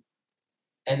 And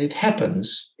it happened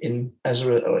as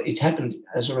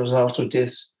a result of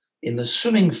deaths in the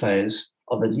swimming phase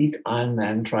of elite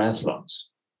Ironman triathlons.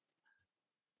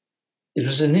 It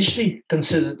was initially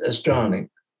considered as drowning,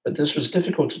 but this was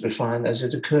difficult to define as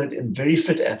it occurred in very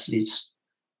fit athletes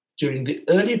during the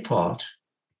early part,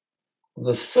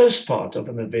 the first part of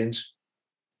an event,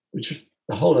 which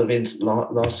the whole event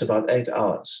lasts about 8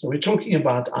 hours. So we're talking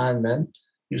about Ironman.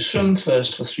 You swim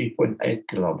first for 3.8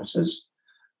 kilometers.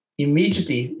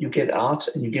 Immediately you get out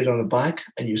and you get on a bike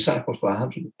and you cycle for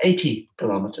 180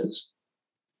 kilometers.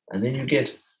 And then you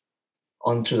get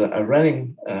onto a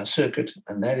running circuit,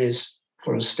 and that is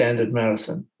for a standard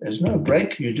marathon. There's no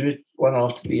break. You do it one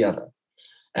after the other.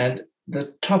 And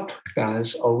the top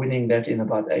guys are winning that in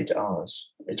about 8 hours.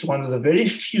 It's one of the very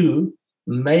few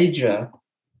major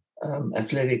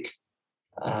athletic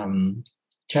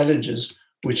challenges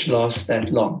which last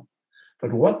that long.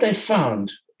 But what they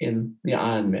found in the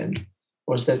Ironman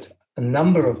was that a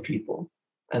number of people,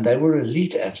 and they were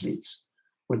elite athletes,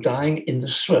 were dying in the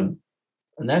swim.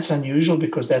 And that's unusual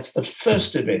because that's the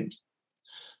first event.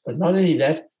 But not only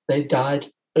that, they died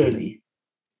early.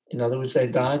 In other words, they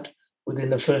died within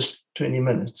the first 20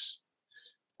 minutes.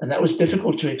 And that was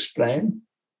difficult to explain.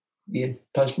 The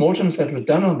postmortems that were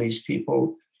done on these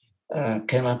people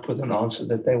came up with an answer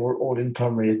that they were all in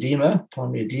pulmonary edema.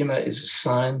 Pulmonary edema is a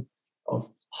sign of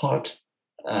heart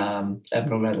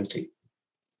abnormality.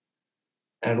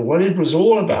 And what it was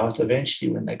all about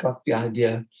eventually, when they got the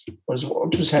idea, was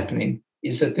what was happening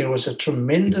is that there was a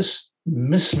tremendous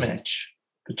mismatch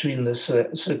between the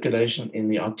circulation in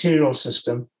the arterial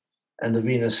system and the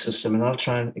venous system. And I'll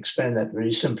try and explain that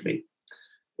very simply.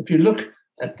 If you look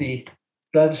at the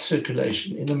blood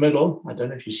circulation in the middle, I don't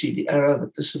know if you see the arrow,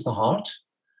 but this is the heart.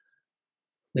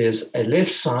 There's a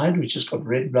left side, which has got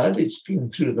red blood. It's been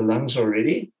through the lungs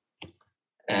already.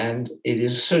 And it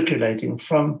is circulating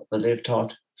from the left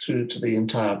heart through to the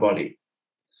entire body.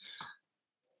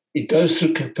 It goes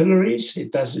through capillaries,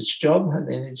 it does its job, and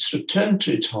then it's returned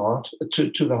to its heart, to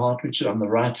the heart, which is on the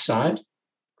right side.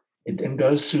 It then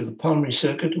goes through the pulmonary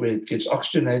circuit where it gets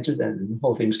oxygenated and the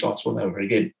whole thing starts all over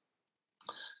again.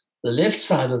 The left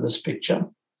side of this picture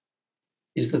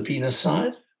is the venous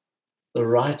side. The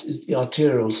right is the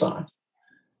arterial side.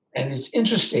 And it's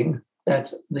interesting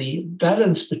that the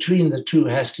balance between the two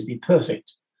has to be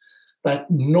perfect. But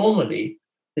normally,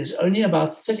 there's only about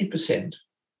 30%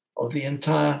 of the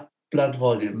entire blood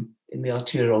volume in the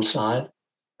arterial side,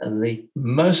 and the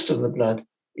most of the blood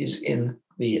is in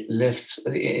the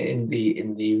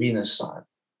venous side.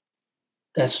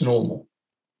 That's normal.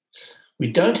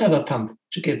 We don't have a pump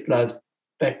to get blood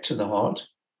back to the heart.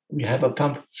 We have a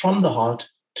pump from the heart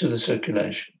to the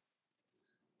circulation.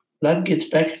 Blood gets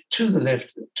back to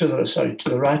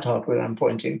the right heart where I'm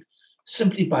pointing,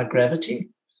 simply by gravity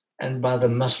and by the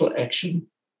muscle action.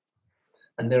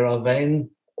 And there are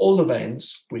all the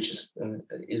veins, which is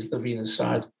the venous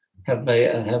side, have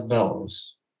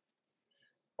valves.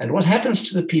 And what happens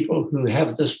to the people who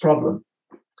have this problem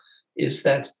is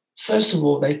that, first of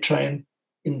all, they train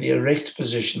in the erect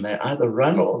position. They either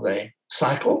run or they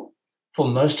cycle for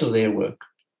most of their work,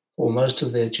 for most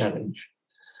of their challenge.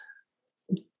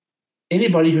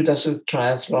 Anybody who does a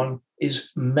triathlon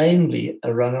is mainly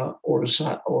a runner or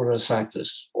a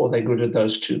cyclist, or they're good at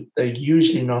those two. They're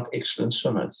usually not excellent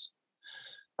swimmers.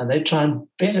 And they try and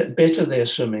better their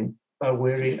swimming by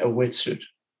wearing a wetsuit.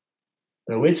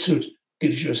 And a wetsuit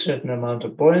gives you a certain amount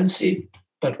of buoyancy,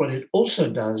 but what it also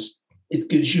does, it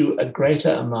gives you a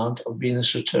greater amount of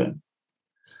venous return.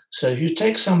 So if you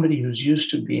take somebody who's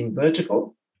used to being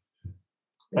vertical,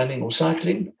 running or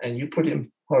cycling, and you put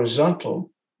him horizontal,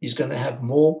 he's going to have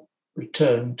more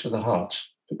return to the heart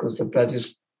because the blood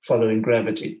is following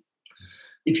gravity.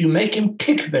 If you make him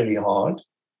kick very hard,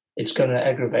 it's going to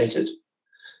aggravate it.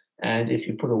 And if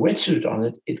you put a wetsuit on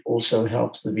it, it also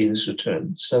helps the venous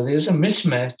return. So there's a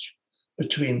mismatch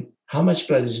between how much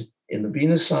blood is in the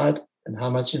venous side and how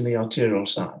much in the arterial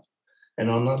side. And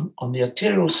on the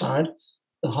arterial side,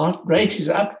 the heart rate is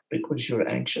up because you're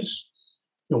anxious.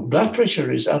 Your blood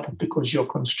pressure is up because you're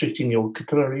constricting your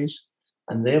capillaries.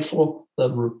 And therefore,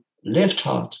 the left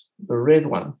heart, the red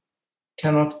one,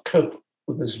 cannot cope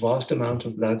with this vast amount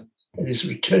of blood that is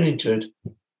returning to it,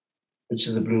 which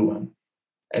is the blue one.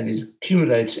 And it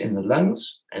accumulates in the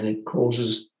lungs and it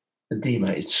causes edema.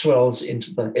 It swells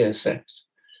into the air sacs.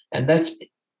 And that's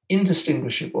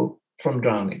indistinguishable from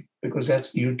drowning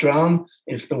because you drown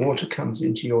if the water comes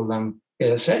into your lung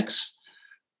air sacs.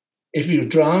 If you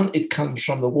drown, it comes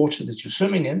from the water that you're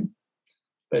swimming in.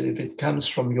 But if it comes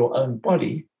from your own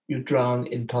body, you drown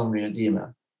in pulmonary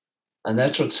edema. And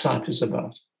that's what SIPE is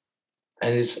about.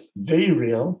 And it's very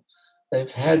real.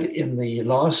 They've had in the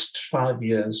last 5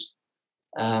 years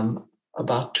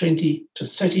about 20 to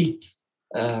 30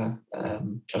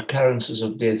 occurrences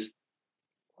of death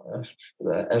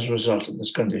as a result of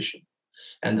this condition.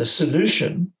 And the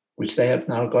solution, which they have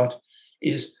now got,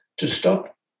 is to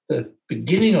stop the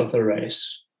beginning of the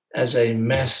race as a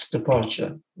mass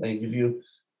departure. They give you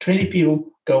 20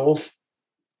 people go off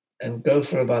and go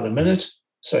for about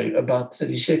about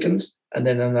 30 seconds, and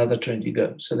then another 20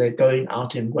 go. So they're going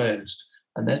out in waves.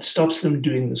 And that stops them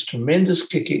doing this tremendous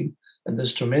kicking and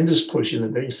this tremendous push in the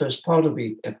very first part of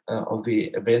the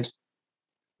event,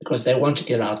 because they want to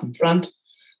get out in front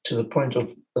to the point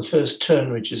of the first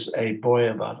turn, which is a buoy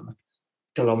about a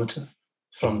kilometer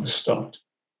from the start.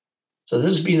 So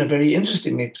this has been a very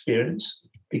interesting experience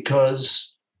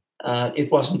because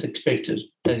it wasn't expected,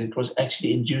 that it was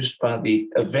actually induced by the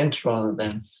event rather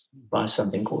than by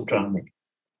something called drowning.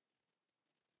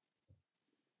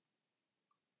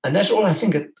 And that's all I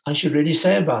think I should really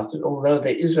say about it, although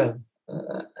there is an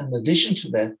addition to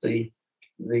that. The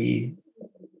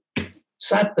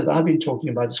SAP that I've been talking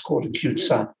about is called acute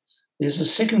SAP. There's a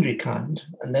secondary kind,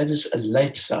 and that is a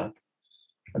late SAP.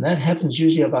 And that happens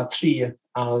usually about 3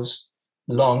 hours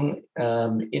long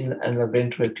in an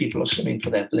event where people are swimming for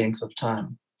that length of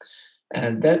time.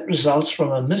 And that results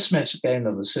from a mismatch again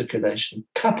of the circulation,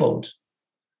 coupled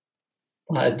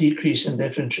by a decrease in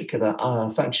left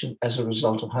ventricular function as a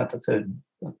result of hypothermia.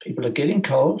 People are getting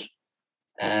cold,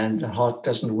 and the heart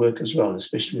doesn't work as well,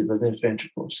 especially the left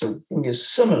ventricle. So the thing is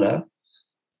similar,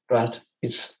 but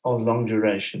it's of long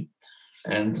duration.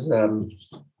 And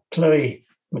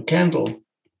𝐒𝐭𝐞𝐯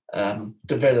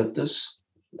developed this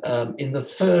in the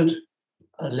third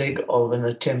leg of an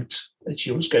attempt that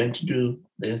she was going to do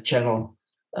the channel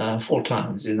 4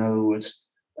 times. In other words,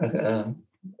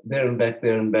 there and back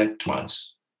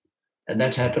twice. And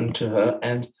that happened to her.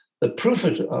 And the proof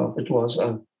of it was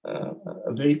a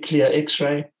very clear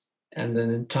X-ray and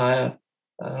an entire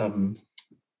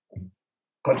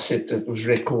concept that was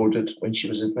recorded when she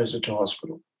was admitted to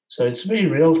hospital. So it's a very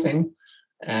real thing,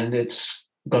 and it's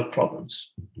got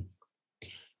problems.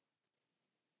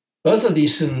 Both of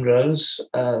these syndromes,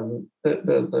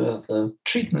 the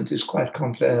treatment is quite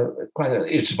complex.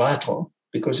 It's vital,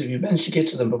 because if you manage to get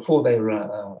to them before they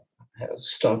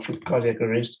start with cardiac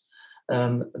arrest,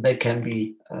 they can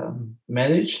be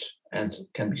managed and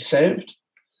can be saved.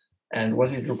 And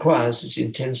what it requires is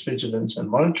intense vigilance and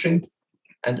monitoring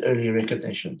and early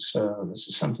recognition. So this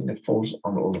is something that falls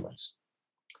on all of us.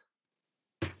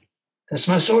 That's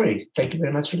my story. Thank you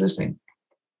very much for listening.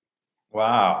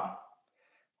 Wow.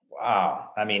 Wow.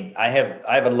 I mean, I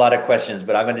have a lot of questions,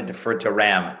 but I'm going to defer to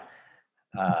Ram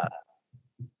and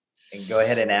go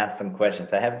ahead and ask some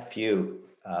questions. I have a few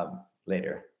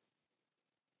later.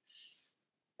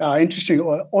 Interesting.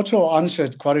 Otto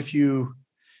answered quite a few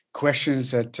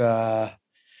questions that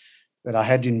I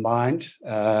had in mind.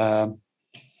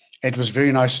 It was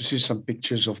very nice to see some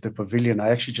pictures of the pavilion. I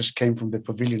actually just came from the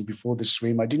pavilion before the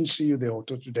swim. I didn't see you there,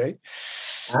 Otto, today.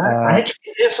 I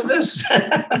actually here for this.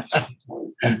 I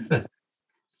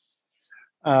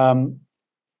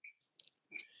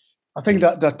think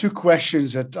that there are 2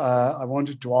 questions that I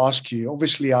wanted to ask you.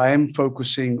 Obviously, I am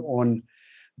focusing on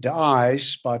the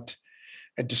eyes, but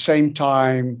at the same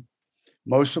time,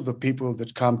 most of the people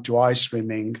that come to ice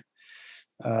swimming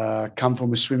come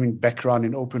from a swimming background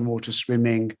in open water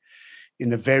swimming in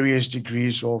the various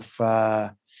degrees of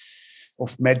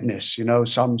madness. You know,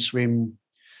 some swim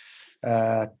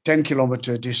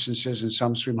 10-kilometer distances and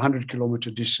some swim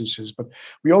 100-kilometer distances. But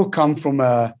we all come from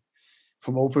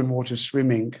open water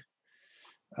swimming,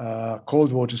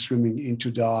 cold water swimming into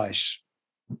the ice.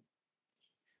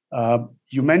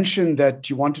 You mentioned that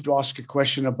you wanted to ask a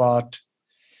question about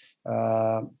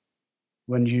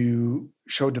when you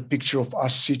showed a picture of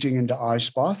us sitting in the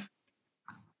ice bath.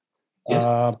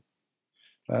 Yes.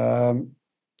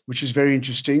 Which is very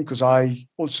interesting, because I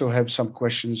also have some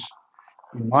questions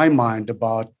in my mind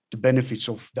about the benefits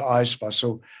of the ice bath.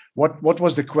 So what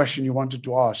was the question you wanted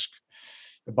to ask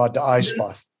about the ice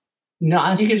bath? No,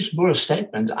 I think it's more a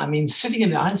statement. I mean, sitting in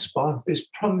the ice bath is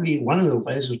probably one of the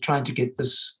ways of trying to get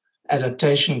this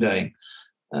adaptation going.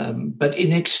 But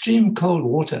in extreme cold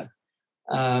water,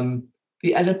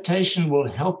 the adaptation will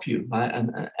help you by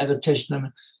an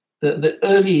adaptation. The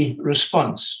early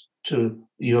response to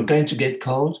you're going to get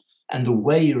cold and the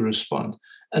way you respond.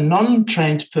 A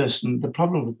non-trained person, the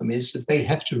problem with them is that they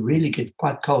have to really get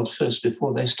quite cold first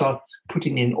before they start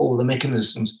putting in all the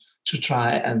mechanisms to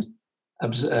try and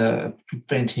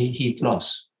prevent heat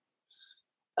loss.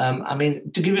 I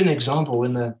mean, to give you an example,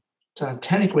 when the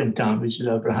Titanic went down, which is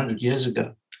over 100 years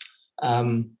ago,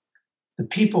 the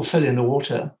people fell in the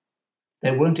water.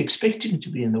 They weren't expecting to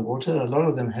be in the water. A lot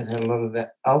of them had a lot of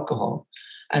that alcohol,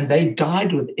 and they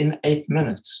died within 8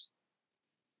 minutes.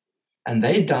 And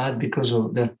they died because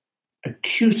of the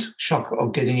acute shock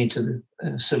of getting into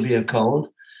the severe cold.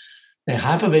 They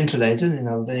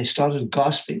hyperventilated, they started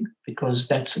gasping, because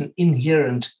that's an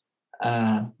inherent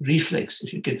reflex.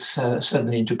 If you get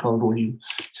suddenly into cold water, you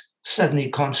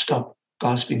suddenly can't stop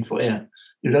gasping for air.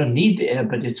 You don't need the air,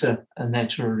 but it's a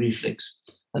natural reflex.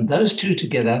 And those two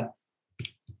together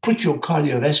put your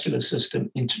cardiovascular system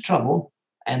into trouble,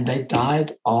 and they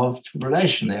died of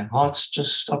fibrillation. Their hearts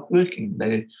just stopped working.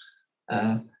 They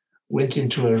went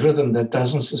into a rhythm that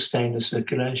doesn't sustain the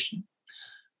circulation.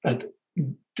 But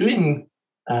doing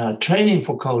training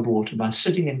for cold water, by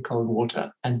sitting in cold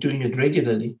water and doing it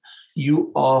regularly,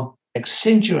 you are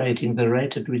accentuating the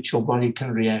rate at which your body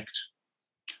can react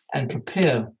and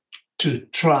prepare to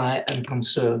try and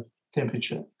conserve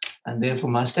temperature. And therefore,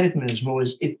 my statement is more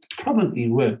is it probably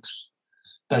works,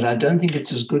 but I don't think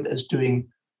it's as good as doing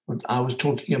what I was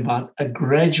talking about, a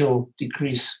gradual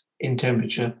decrease in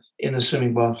temperature in a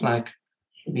swimming bath like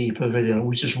the pavilion,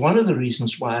 which is one of the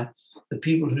reasons why the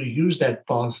people who use that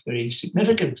bath very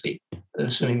significantly,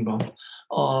 the swimming bath,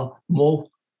 are more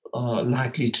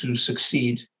likely to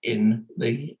succeed in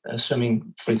the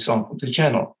swimming, for example, the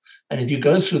channel. And if you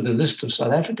go through the list of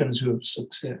South Africans who have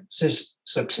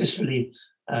successfully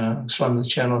swum the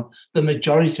channel, the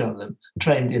majority of them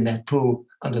trained in that pool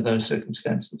under those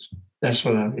circumstances. That's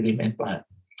what I really meant by it.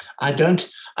 I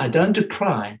don't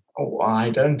decry or I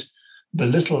don't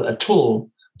belittle at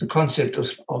all the concept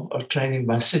of training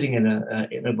by sitting in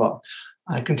a bath.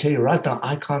 I can tell you right now,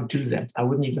 I can't do that. I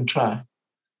wouldn't even try.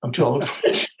 I'm too old for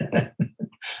it.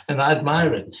 And I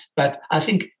admire it. But I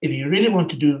think if you really want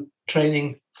to do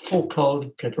training for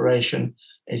cold preparation,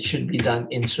 it should be done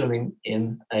in swimming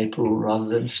in a pool rather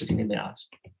than sitting in the ice.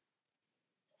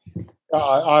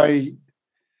 I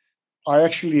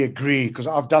actually agree, because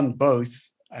I've done both.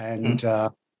 And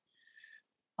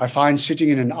I find sitting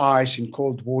in an ice in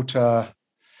cold water,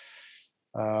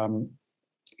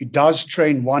 it does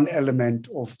train one element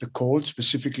of the cold,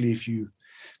 specifically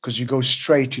because you go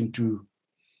straight into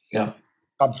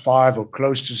sub 5 or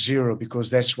close to 0, because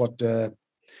that's what the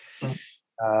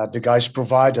guys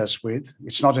provide us with.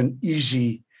 It's not an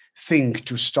easy thing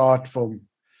to start from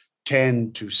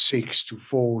 10 to 6 to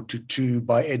 4 to 2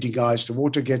 by adding ice. The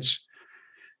water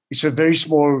it's a very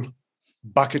small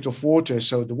bucket of water,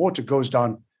 so the water goes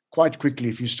down quite quickly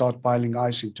if you start piling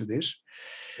ice into this.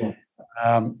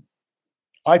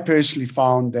 I personally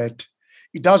found that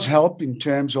it does help in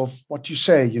terms of what you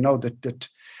say, that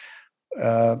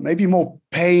maybe more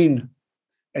pain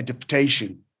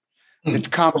adaptation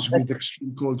that comes with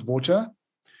extreme cold water,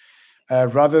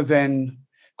 rather than,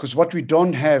 because what we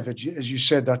don't have, as you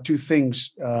said, there are two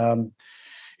things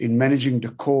in managing the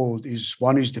cold.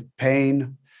 One is the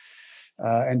pain,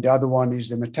 and the other one is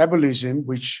the metabolism,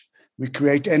 which we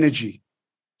create energy.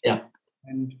 Yeah.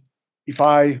 And if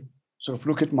I sort of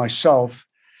look at myself,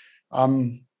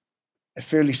 I'm a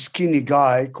fairly skinny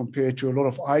guy compared to a lot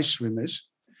of ice swimmers.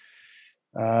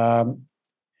 And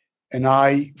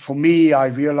I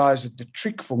realized that the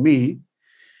trick for me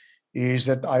is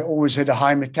that I always had a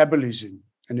high metabolism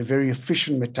and a very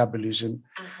efficient metabolism.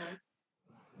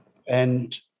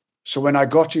 And so when I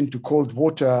got into cold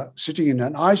water, sitting in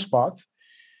an ice bath,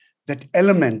 that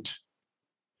element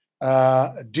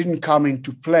didn't come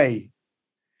into play.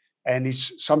 And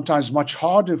it's sometimes much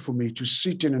harder for me to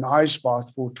sit in an ice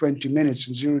bath for 20 minutes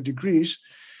in 0 degrees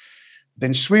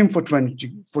than swim for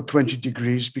 20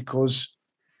 degrees, because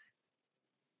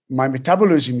my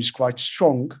metabolism is quite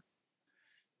strong,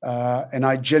 and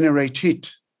I generate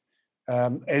heat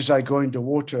as I go in the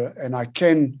water, and I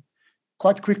can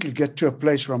quite quickly get to a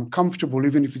place where I'm comfortable,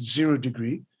 even if it's 0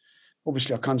 degree.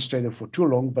 Obviously, I can't stay there for too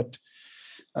long, but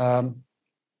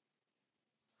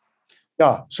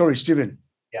sorry, Stephen.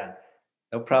 Yeah,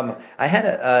 no problem. I had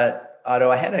Otto,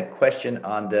 I had a question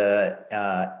on the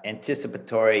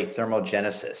anticipatory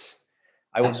thermogenesis.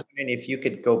 I was wondering if you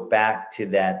could go back to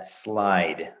that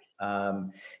slide.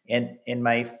 And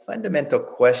my fundamental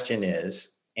question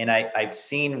is, and I've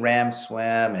seen Ram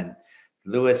swim and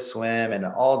Lewis swim and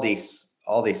all these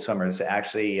swimmers.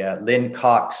 Actually, Lynn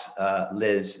Cox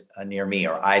lives near me,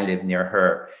 or I live near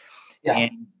her. Yeah.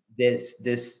 And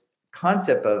this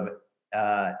concept of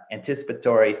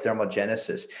anticipatory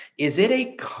thermogenesis, is it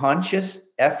a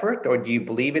conscious effort, or do you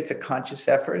believe it's a conscious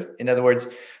effort? In other words,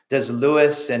 does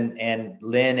Lewis and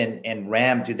Lynn and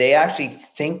Ram, do they actually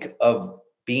think of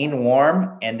being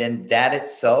warm and then that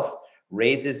itself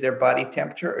raises their body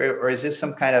temperature, or is this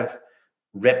some kind of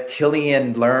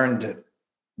reptilian learned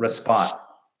response?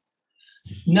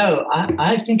 No,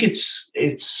 I think it's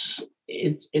a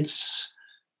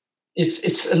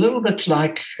little bit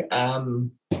like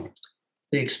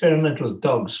the experiment with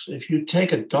dogs. If you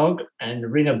take a dog and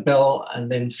ring a bell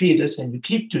and then feed it, and you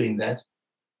keep doing that,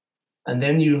 and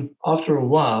then you, after a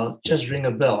while, just ring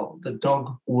a bell, the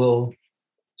dog will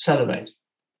salivate.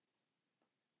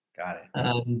 Got it.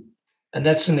 And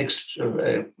that's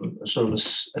sort of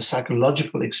a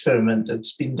psychological experiment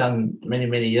that's been done many,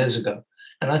 many years ago.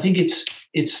 And I think it's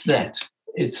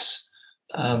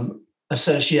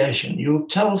association. You'll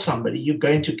tell somebody you're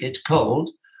going to get cold.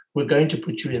 We're going to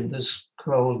put you in this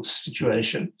cold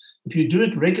situation. If you do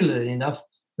it regularly enough,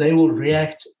 they will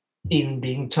react in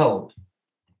being told.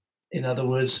 In other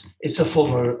words, it's a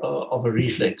form of a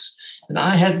reflex. And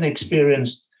I had an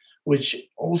experience which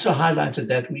also highlighted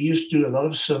that. We used to do a lot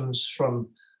of swims from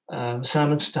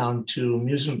Simonstown to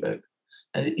Muizenberg.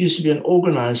 And it used to be an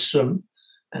organized swim.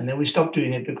 And then we stopped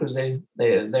doing it because they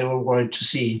were worried to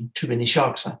see too many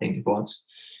sharks, I think it was.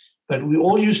 But we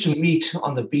all used to meet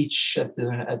on the beach at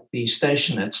the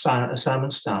station at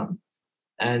Simonstown.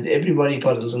 And everybody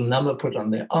got a little number put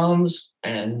on their arms,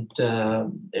 and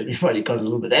everybody got a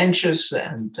little bit anxious.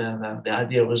 And the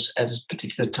idea was at a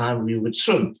particular time we would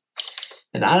swim.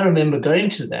 And I remember going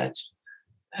to that,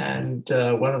 and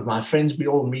one of my friends, we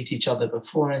all meet each other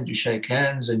beforehand, you shake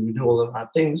hands and you do all the right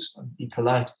things and be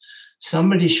polite.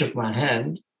 Somebody shook my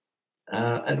hand,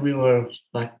 and we were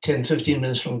like 10, 15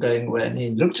 minutes from going away. And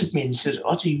he looked at me and he said,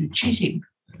 "Otto, you're cheating.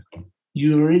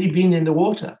 You've already been in the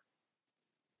water."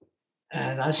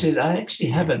 And I said, "I actually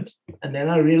haven't." And then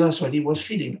I realized what he was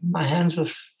feeling. My hands were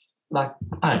like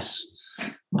ice.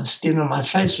 My skin on my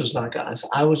face was like ice.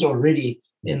 I was already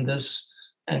in this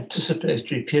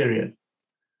anticipatory period.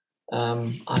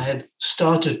 I had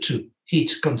started to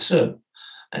heat conserve.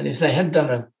 And if they had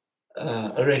done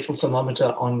a rectal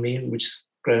thermometer on me, which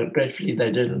gratefully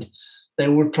they didn't, they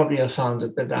would probably have found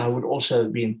that I would also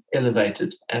have been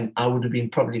elevated, and I would have been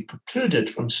probably precluded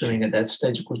from swimming at that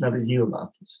stage because nobody knew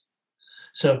about this.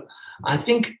 So I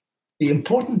think the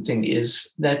important thing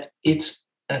is that it's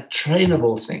a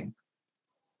trainable thing,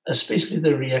 especially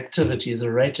the reactivity,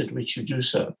 the rate at which you do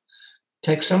so.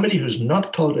 Take somebody who's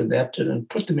not cold adapted and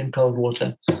put them in cold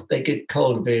water, they get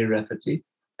cold very rapidly,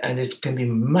 and it can be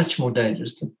much more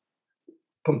dangerous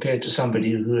compared to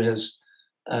somebody who has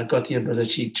got the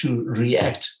ability to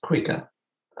react quicker.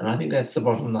 And I think that's the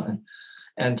bottom line.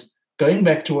 And going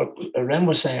back to what Ram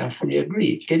was saying, I fully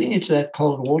agree. Getting into that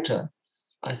cold water,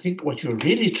 I think what you're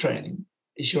really training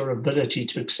is your ability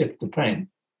to accept the pain.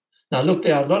 Now, look,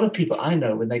 there are a lot of people I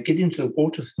know when they get into the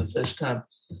water for the first time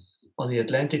on the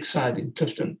Atlantic side in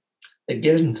Clifton, they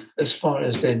get in as far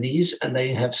as their knees and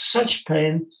they have such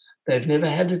pain, they've never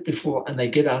had it before, and they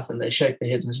get out and they shake their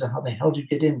head and say, "How the hell do you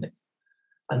get in there?"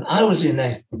 And I was in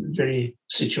that very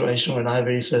situation when I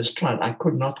very first tried. I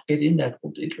could not get in that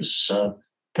water. It was so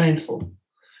painful.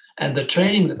 And the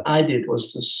training that I did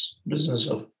was this business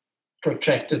of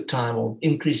protracted time or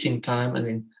increasing time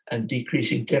and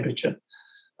decreasing temperature.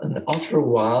 And after a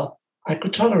while, I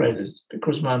could tolerate it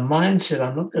because my mind said,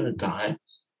 "I'm not going to die.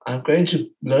 I'm going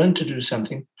to learn to do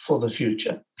something for the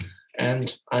future."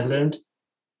 And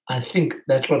I think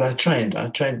that's what I trained. I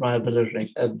trained my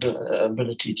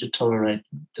ability to tolerate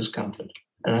discomfort.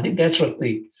 And I think that's what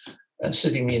the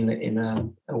sitting in a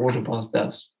water bath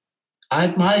does. I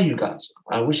admire you guys.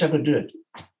 I wish I could do it.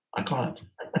 I can't.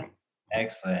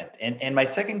 Excellent. And my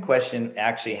second question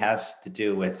actually has to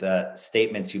do with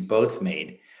statements you both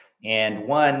made. And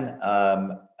one,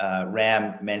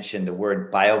 Ram mentioned the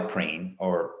word bioprene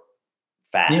or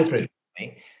fat. Neoprene.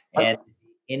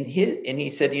 And he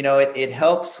said, it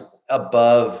helps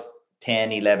above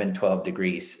 10, 11, 12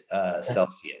 degrees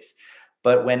Celsius.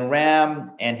 But when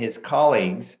Ram and his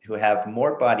colleagues who have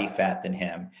more body fat than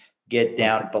him get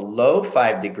down below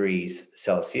 5 degrees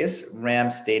Celsius, Ram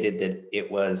stated that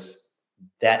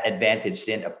that advantage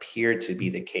didn't appear to be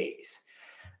the case.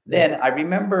 Then I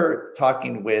remember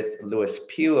talking with Louis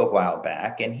Pugh a while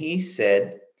back, and he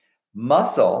said,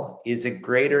 muscle is a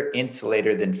greater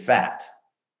insulator than fat.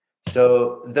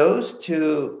 So those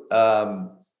two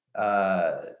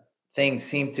things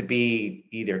seem to be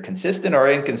either consistent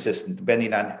or inconsistent,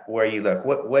 depending on where you look.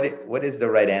 What is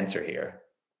the right answer here?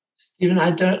 Stephen,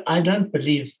 I don't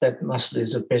believe that muscle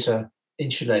is a better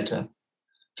insulator.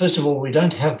 First of all, we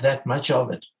don't have that much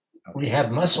of it. Okay. We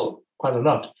have muscle, quite a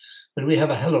lot, but we have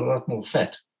a hell of a lot more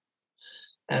fat.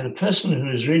 And a person who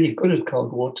is really good at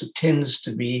cold water tends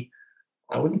to be,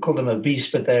 I wouldn't call them obese,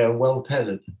 but they are well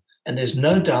padded. And there's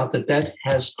no doubt that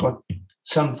has got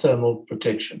some thermal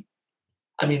protection.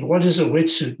 I mean, what does a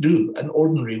wetsuit do? An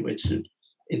ordinary wetsuit.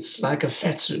 It's like a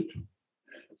fat suit.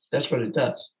 That's what it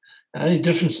does. The only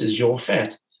difference is your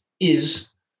fat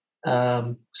is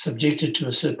subjected to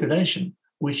a circulation,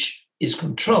 which is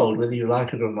controlled, whether you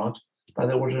like it or not, by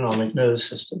the autonomic nervous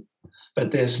system.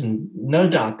 But there's no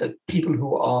doubt that people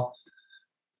who are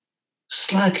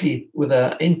slightly with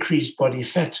an increased body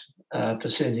fat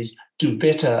percentage do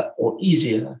better or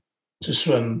easier to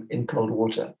swim in cold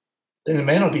water. Then it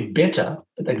may not be better,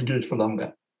 but they can do it for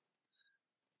longer.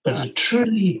 But a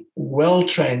truly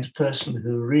well-trained person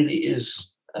who really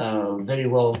is very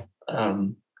well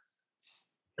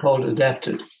cold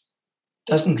adapted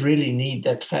doesn't really need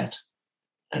that fat.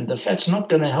 And the fat's not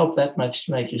going to help that much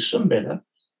to make you swim better.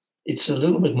 It's a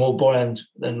little bit more buoyant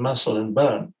than muscle and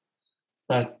bone.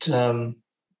 But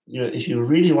if you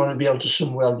really want to be able to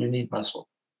swim well, you need muscle.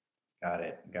 Got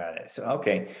it. So,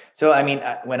 okay. So, I mean,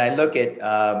 when I look at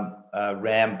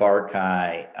Ram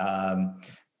Barkai,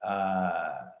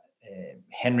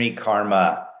 Henry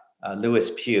Karma,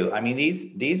 Lewis Pugh, I mean,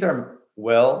 these are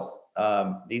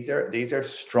these are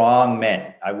strong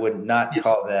men. I would not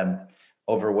call them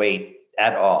overweight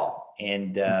at all.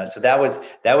 And so that was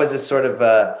a sort of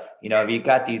you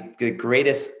got the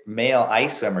greatest male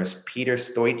ice swimmers, Peter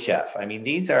Stoichev. I mean,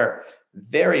 these are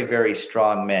very, very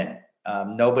strong men.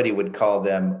 Nobody would call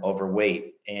them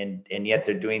overweight, and yet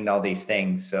they're doing all these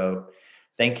things. So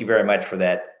thank you very much for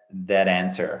that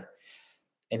answer.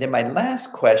 And then my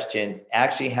last question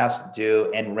actually has to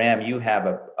do, and Ram, you have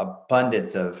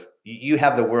you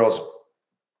have the world's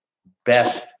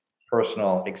best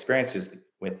personal experiences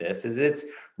with this, is it's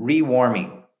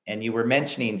rewarming. And you were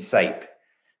mentioning SIPE,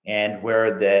 and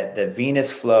where the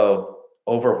venous flow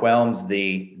overwhelms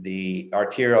the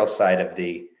arterial side of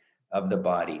the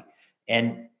body.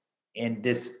 And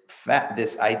this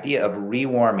idea of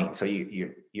rewarming. So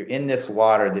you're in this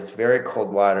water, this very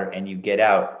cold water, and you get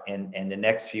out, and the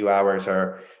next few hours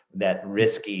are that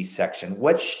risky section.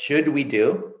 What should we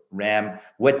do? Ram,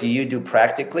 what do you do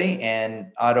practically?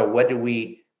 And Otto, what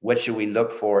should we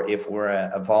look for if we're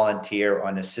a volunteer or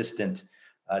an assistant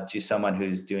to someone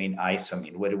who's doing ice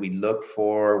swimming? What do we look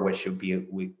for? What should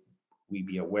we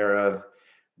be aware of?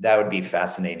 That would be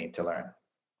fascinating to learn.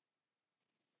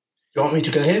 Do you want me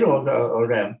to go ahead or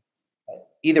Ram?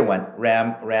 Either one.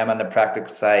 Ram on the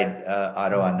practical side,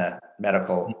 Otto on the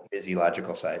medical,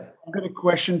 physiological side. I've got a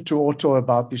question to Otto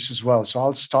about this as well, so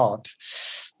I'll start.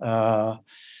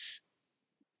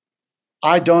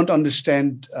 I don't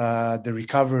understand the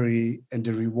recovery and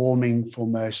the rewarming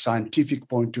from a scientific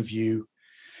point of view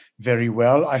very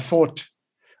well. I thought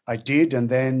I did, and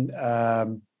then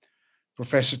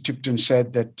Professor Tipton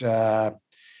said that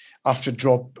after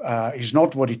drop is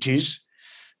not what it is,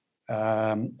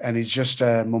 and it's just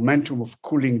a momentum of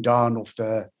cooling down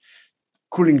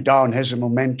has a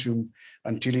momentum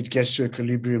until it gets to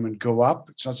equilibrium and go up.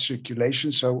 It's not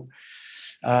circulation. So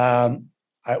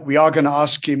we are going to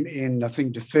ask him in, I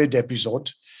think, the third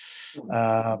episode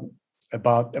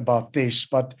about this.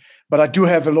 But I do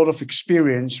have a lot of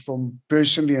experience from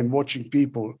personally and watching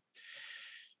people.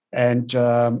 And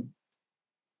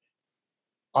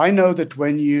I know that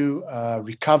when you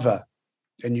recover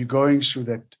and you're going through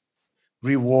that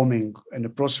rewarming and the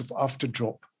process of after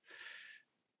drop,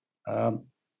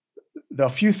 there are a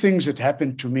few things that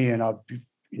happened to me, and I'd be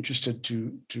interested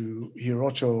to hear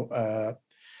Otto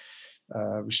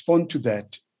respond to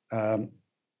that.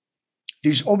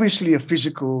 There's obviously a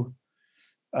physical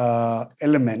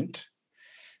element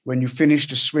when you finish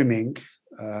the swimming,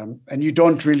 and you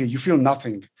feel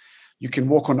nothing. You can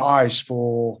walk on ice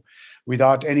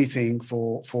without anything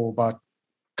for about a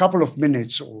couple of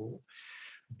minutes or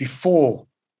before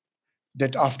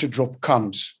that after drop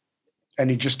comes, and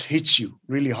it just hits you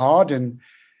really hard. And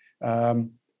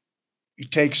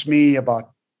it takes me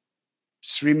about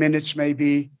 3 minutes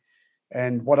maybe.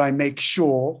 And what I make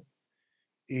sure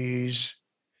is,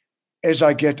 as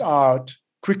I get out,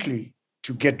 quickly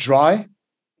to get dry,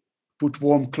 put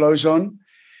warm clothes on,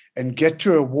 and get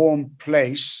to a warm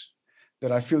place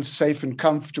that I feel safe and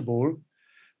comfortable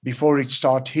before it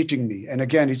starts hitting me. And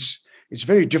again, it's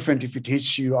very different if it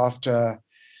hits you after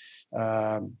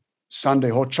Sunday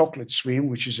hot chocolate swim,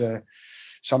 which is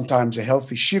sometimes a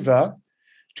healthy shiver,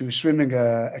 to swimming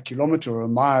a kilometer or a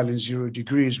mile in 0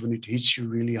 degrees when it hits you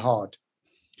really hard.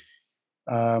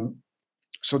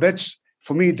 So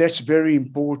for me, that's very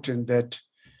important, that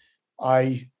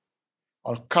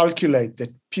I'll calculate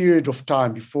that period of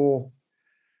time before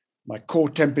my core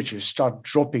temperatures start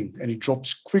dropping, and it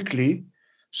drops quickly.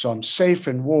 So I'm safe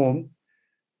and warm,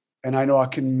 and I know I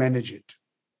can manage it.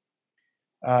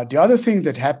 The other thing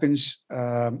that happens,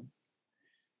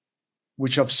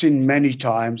 which I've seen many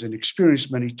times and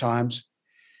experienced many times,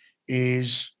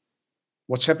 is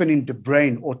what's happening in the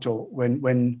brain, Otto,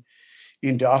 when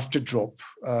in the after drop.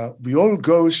 We all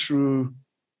go through,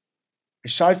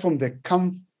 aside from the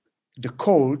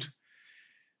cold,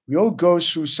 we all go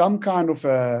through some kind of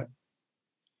a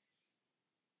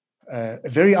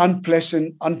very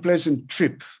unpleasant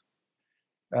trip,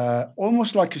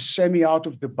 almost like a semi out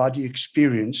of the body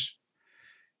experience,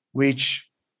 which,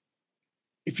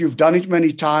 if you've done it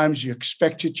many times, you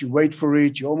expect it, you wait for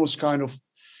it, you almost kind of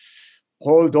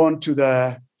hold on to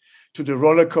the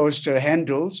roller coaster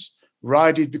handles,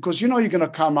 ride it, because you know you're going to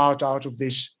come out of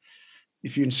this,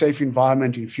 if you're in safe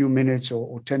environment, in a few minutes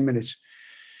or 10 minutes.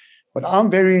 But I'm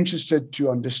very interested to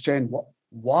understand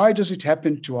why does it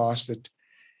happen to us that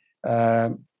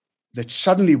that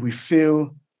suddenly we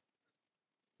feel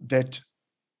that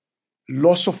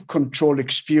loss of control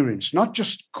experience, not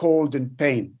just cold and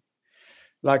pain,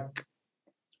 like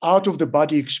out of the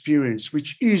body experience,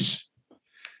 which is,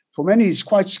 for many, it's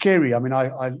quite scary. I mean,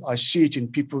 I see it in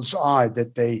people's eye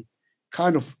that they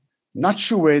kind of not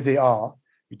sure where they are.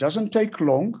 It doesn't take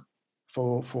long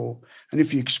and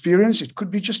if you experience, it could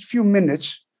be just a few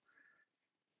minutes,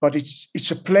 but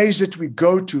it's a place that we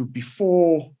go to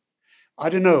before, I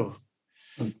don't know,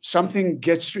 something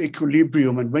gets to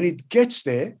equilibrium. And when it gets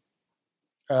there,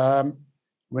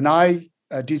 when I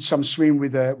did some swim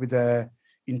with a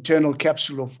internal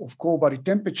capsule of core body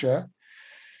temperature,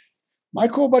 my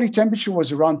core body temperature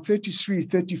was around 33,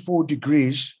 34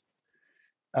 degrees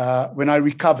when I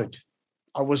recovered.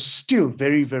 I was still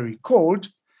very, very cold,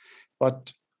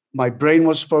 but my brain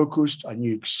was focused. I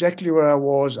knew exactly where I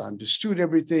was. I understood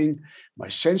everything. My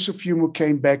sense of humor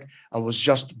came back. I was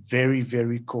just very,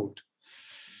 very cold.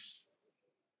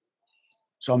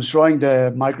 So I'm throwing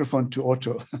the microphone to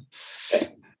Otto.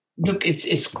 Look,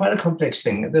 it's quite a complex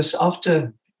thing. This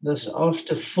after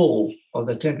fall of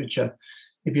the temperature,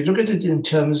 if you look at it in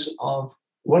terms of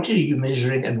what are you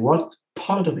measuring and what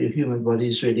part of your human body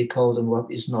is really cold and what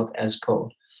is not as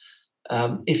cold.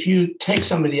 If you take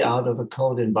somebody out of a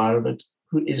cold environment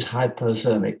who is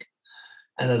hypothermic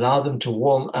and allow them to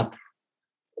warm up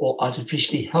or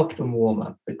artificially help them warm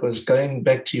up, because going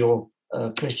back to your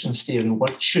question, Stephen,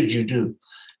 what should you do?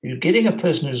 If you're getting a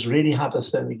person who's really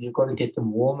hypothermic, you've got to get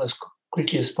them warm as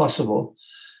quickly as possible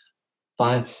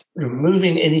by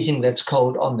removing anything that's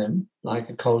cold on them, like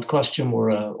a cold costume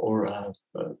or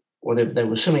whatever they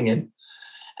were swimming in,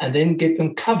 and then get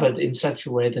them covered in such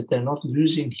a way that they're not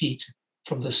losing heat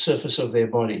from the surface of their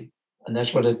body. And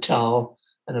that's what a towel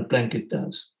and a blanket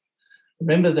does.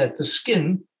 Remember that the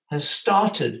skin has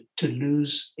started to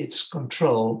lose its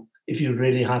control if you're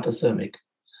really hypothermic.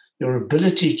 Your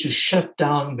ability to shut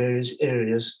down various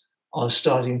areas are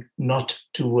starting not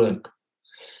to work.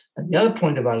 And the other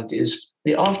point about it is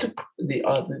the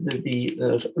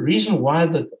reason why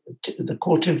the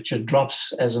core temperature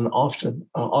drops as an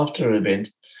after event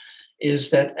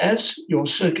is that as your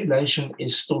circulation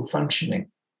is still functioning,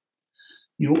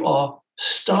 you are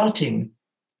starting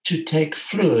to take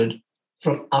fluid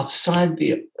from outside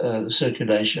the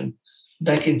circulation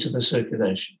back into the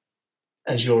circulation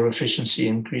as your efficiency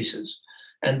increases.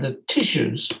 And the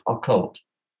tissues are cold.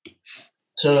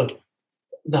 So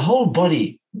the whole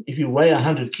body, if you weigh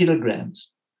 100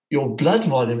 kilograms, your blood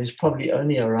volume is probably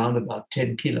only around about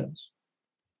 10 kilos,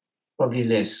 probably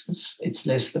less. It's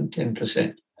less than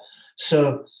 10%.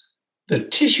 So the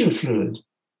tissue fluid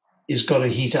is got to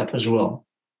heat up as well.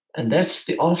 And that's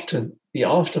the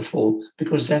afterfall,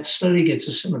 because that slowly gets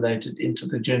assimilated into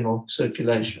the general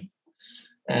circulation.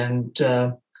 And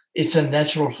it's a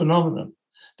natural phenomenon.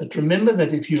 But remember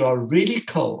that if you are really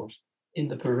cold in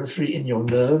the periphery, in your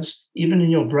nerves, even in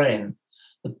your brain,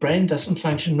 the brain doesn't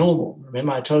function normal.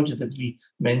 Remember, I told you that we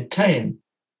maintain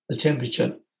the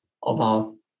temperature of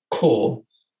our core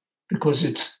because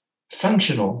it's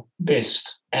functional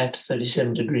best at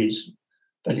 37 degrees.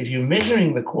 But if you're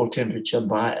measuring the core temperature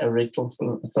by a rectal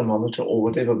thermometer or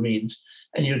whatever means,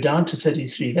 and you're down to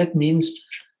 33, that means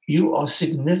you are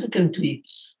significantly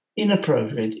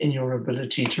inappropriate in your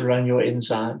ability to run your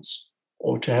enzymes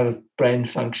or to have a brain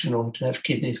function or to have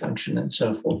kidney function and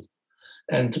so forth.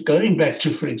 And going back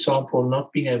to, for example,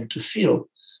 not being able to feel,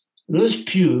 Louis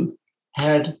Pugh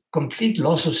had complete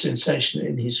loss of sensation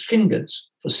in his fingers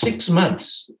for 6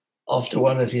 months after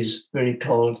one of his very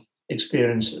cold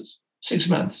experiences. 6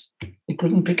 months. He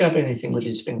couldn't pick up anything with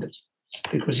his fingers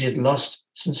because he had lost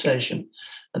sensation.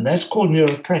 And that's called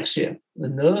neuropraxia. The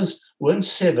nerves weren't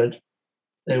severed.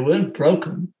 They weren't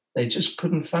broken. They just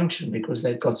couldn't function because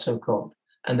they got so cold.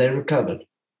 And they recovered.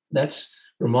 That's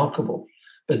remarkable.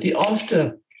 But the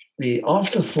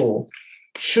afterfall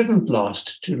shouldn't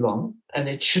last too long, and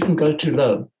it shouldn't go too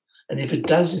low. And if it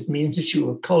does, it means that you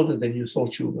were colder than you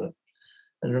thought you were.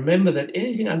 And remember that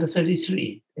anything under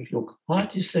 33, if your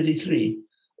heart is 33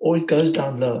 or it goes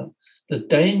down lower, the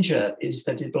danger is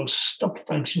that it will stop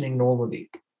functioning normally.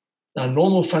 Now,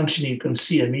 normal function you can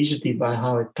see immediately by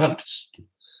how it pumps,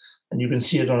 and you can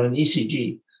see it on an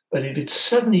ECG. But if it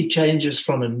suddenly changes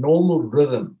from a normal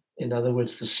rhythm, in other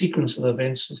words, the sequence of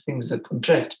events, the things that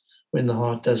contract when the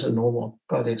heart does a normal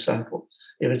cardiac cycle,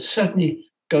 if it suddenly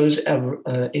goes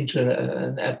into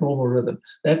an abnormal rhythm,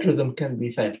 that rhythm can be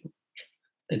fatal.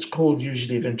 It's called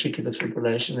usually ventricular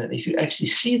fibrillation. And if you actually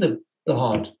see the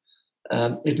heart,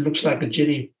 it looks like a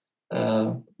jelly,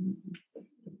 a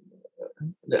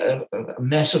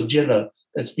mass of jello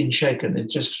that's been shaken.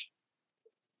 It's just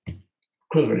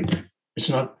quivering. It's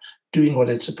not doing what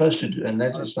it's supposed to do, and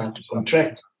that is like to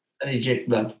contract and eject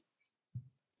blood.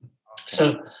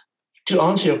 So to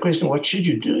answer your question, what should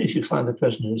you do if you find a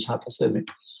person who's hypothermic?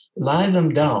 Lie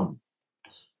them down,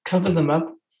 cover them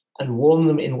up, and warm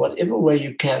them in whatever way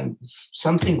you can.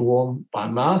 Something warm by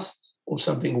mouth, or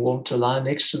something warm to lie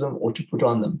next to them or to put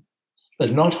on them,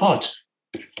 but not hot,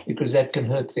 because that can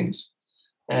hurt things.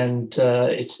 And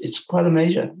it's quite a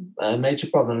major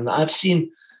problem. And I've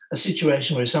seen a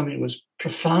situation where somebody was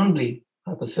profoundly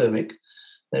hypothermic.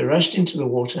 They rushed into the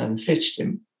water and fetched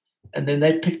him, and then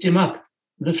they picked him up,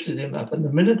 lifted him up. And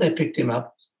the minute they picked him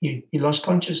up, he lost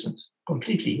consciousness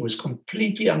completely. He was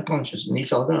completely unconscious, and he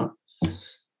fell down.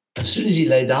 As soon as he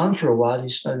lay down for a while, he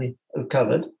slowly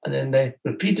recovered, and then they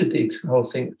repeated the whole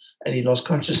thing, and he lost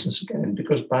consciousness again,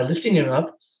 because by lifting him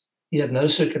up, he had no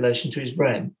circulation to his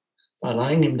brain. By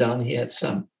lying him down, he had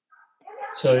some.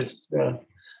 So it's to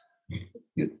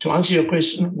answer your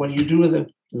question, what you do with them,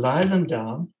 lie them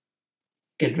down,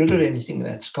 get rid of anything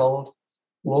that's cold,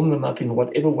 warm them up in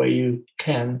whatever way you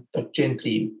can, but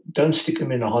gently. Don't stick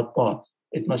them in a hot bath.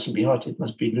 It mustn't be hot. It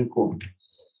must be lukewarm.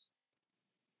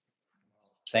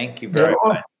 Thank you very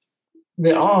much.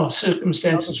 There are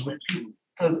circumstances where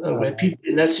people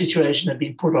in that situation have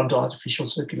been put onto artificial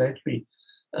circulatory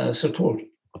support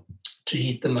to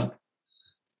heat them up.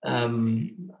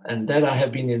 And that I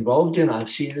have been involved in. I've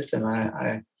seen it, and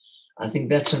I think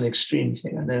that's an extreme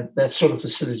thing. And that sort of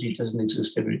facility doesn't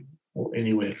exist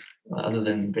anywhere other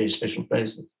than very special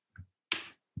places.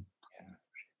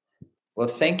 Well,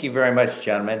 thank you very much,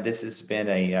 gentlemen. This has been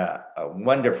a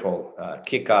wonderful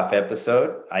kickoff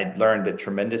episode. I learned a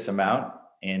tremendous amount,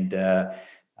 and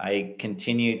I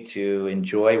continue to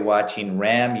enjoy watching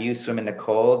Ram, you swim in the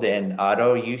cold, and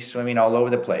Otto, you swimming all over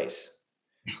the place.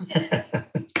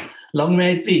 Long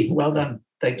may it be. Well done.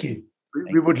 Thank you.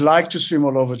 We would like to swim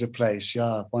all over the place,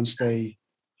 yeah, once they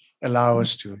allow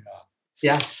us to.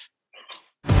 Yeah.